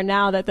funnier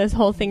now that this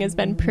whole thing has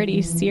been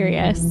pretty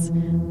serious.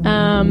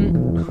 Where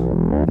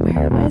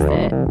was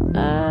it?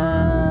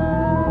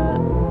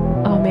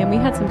 Oh man, we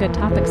had some good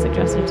topic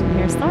suggestions in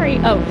here. Sorry.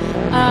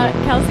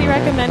 Kelsey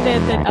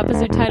recommended the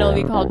episode title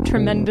be called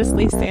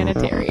Tremendously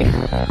Sanitary.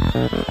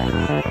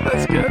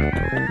 That's good.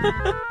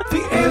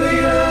 The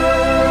alien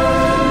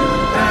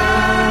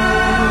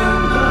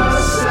and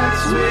the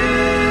sex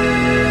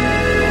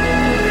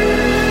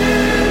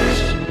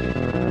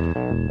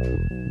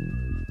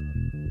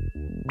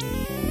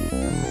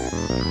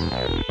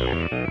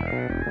witch.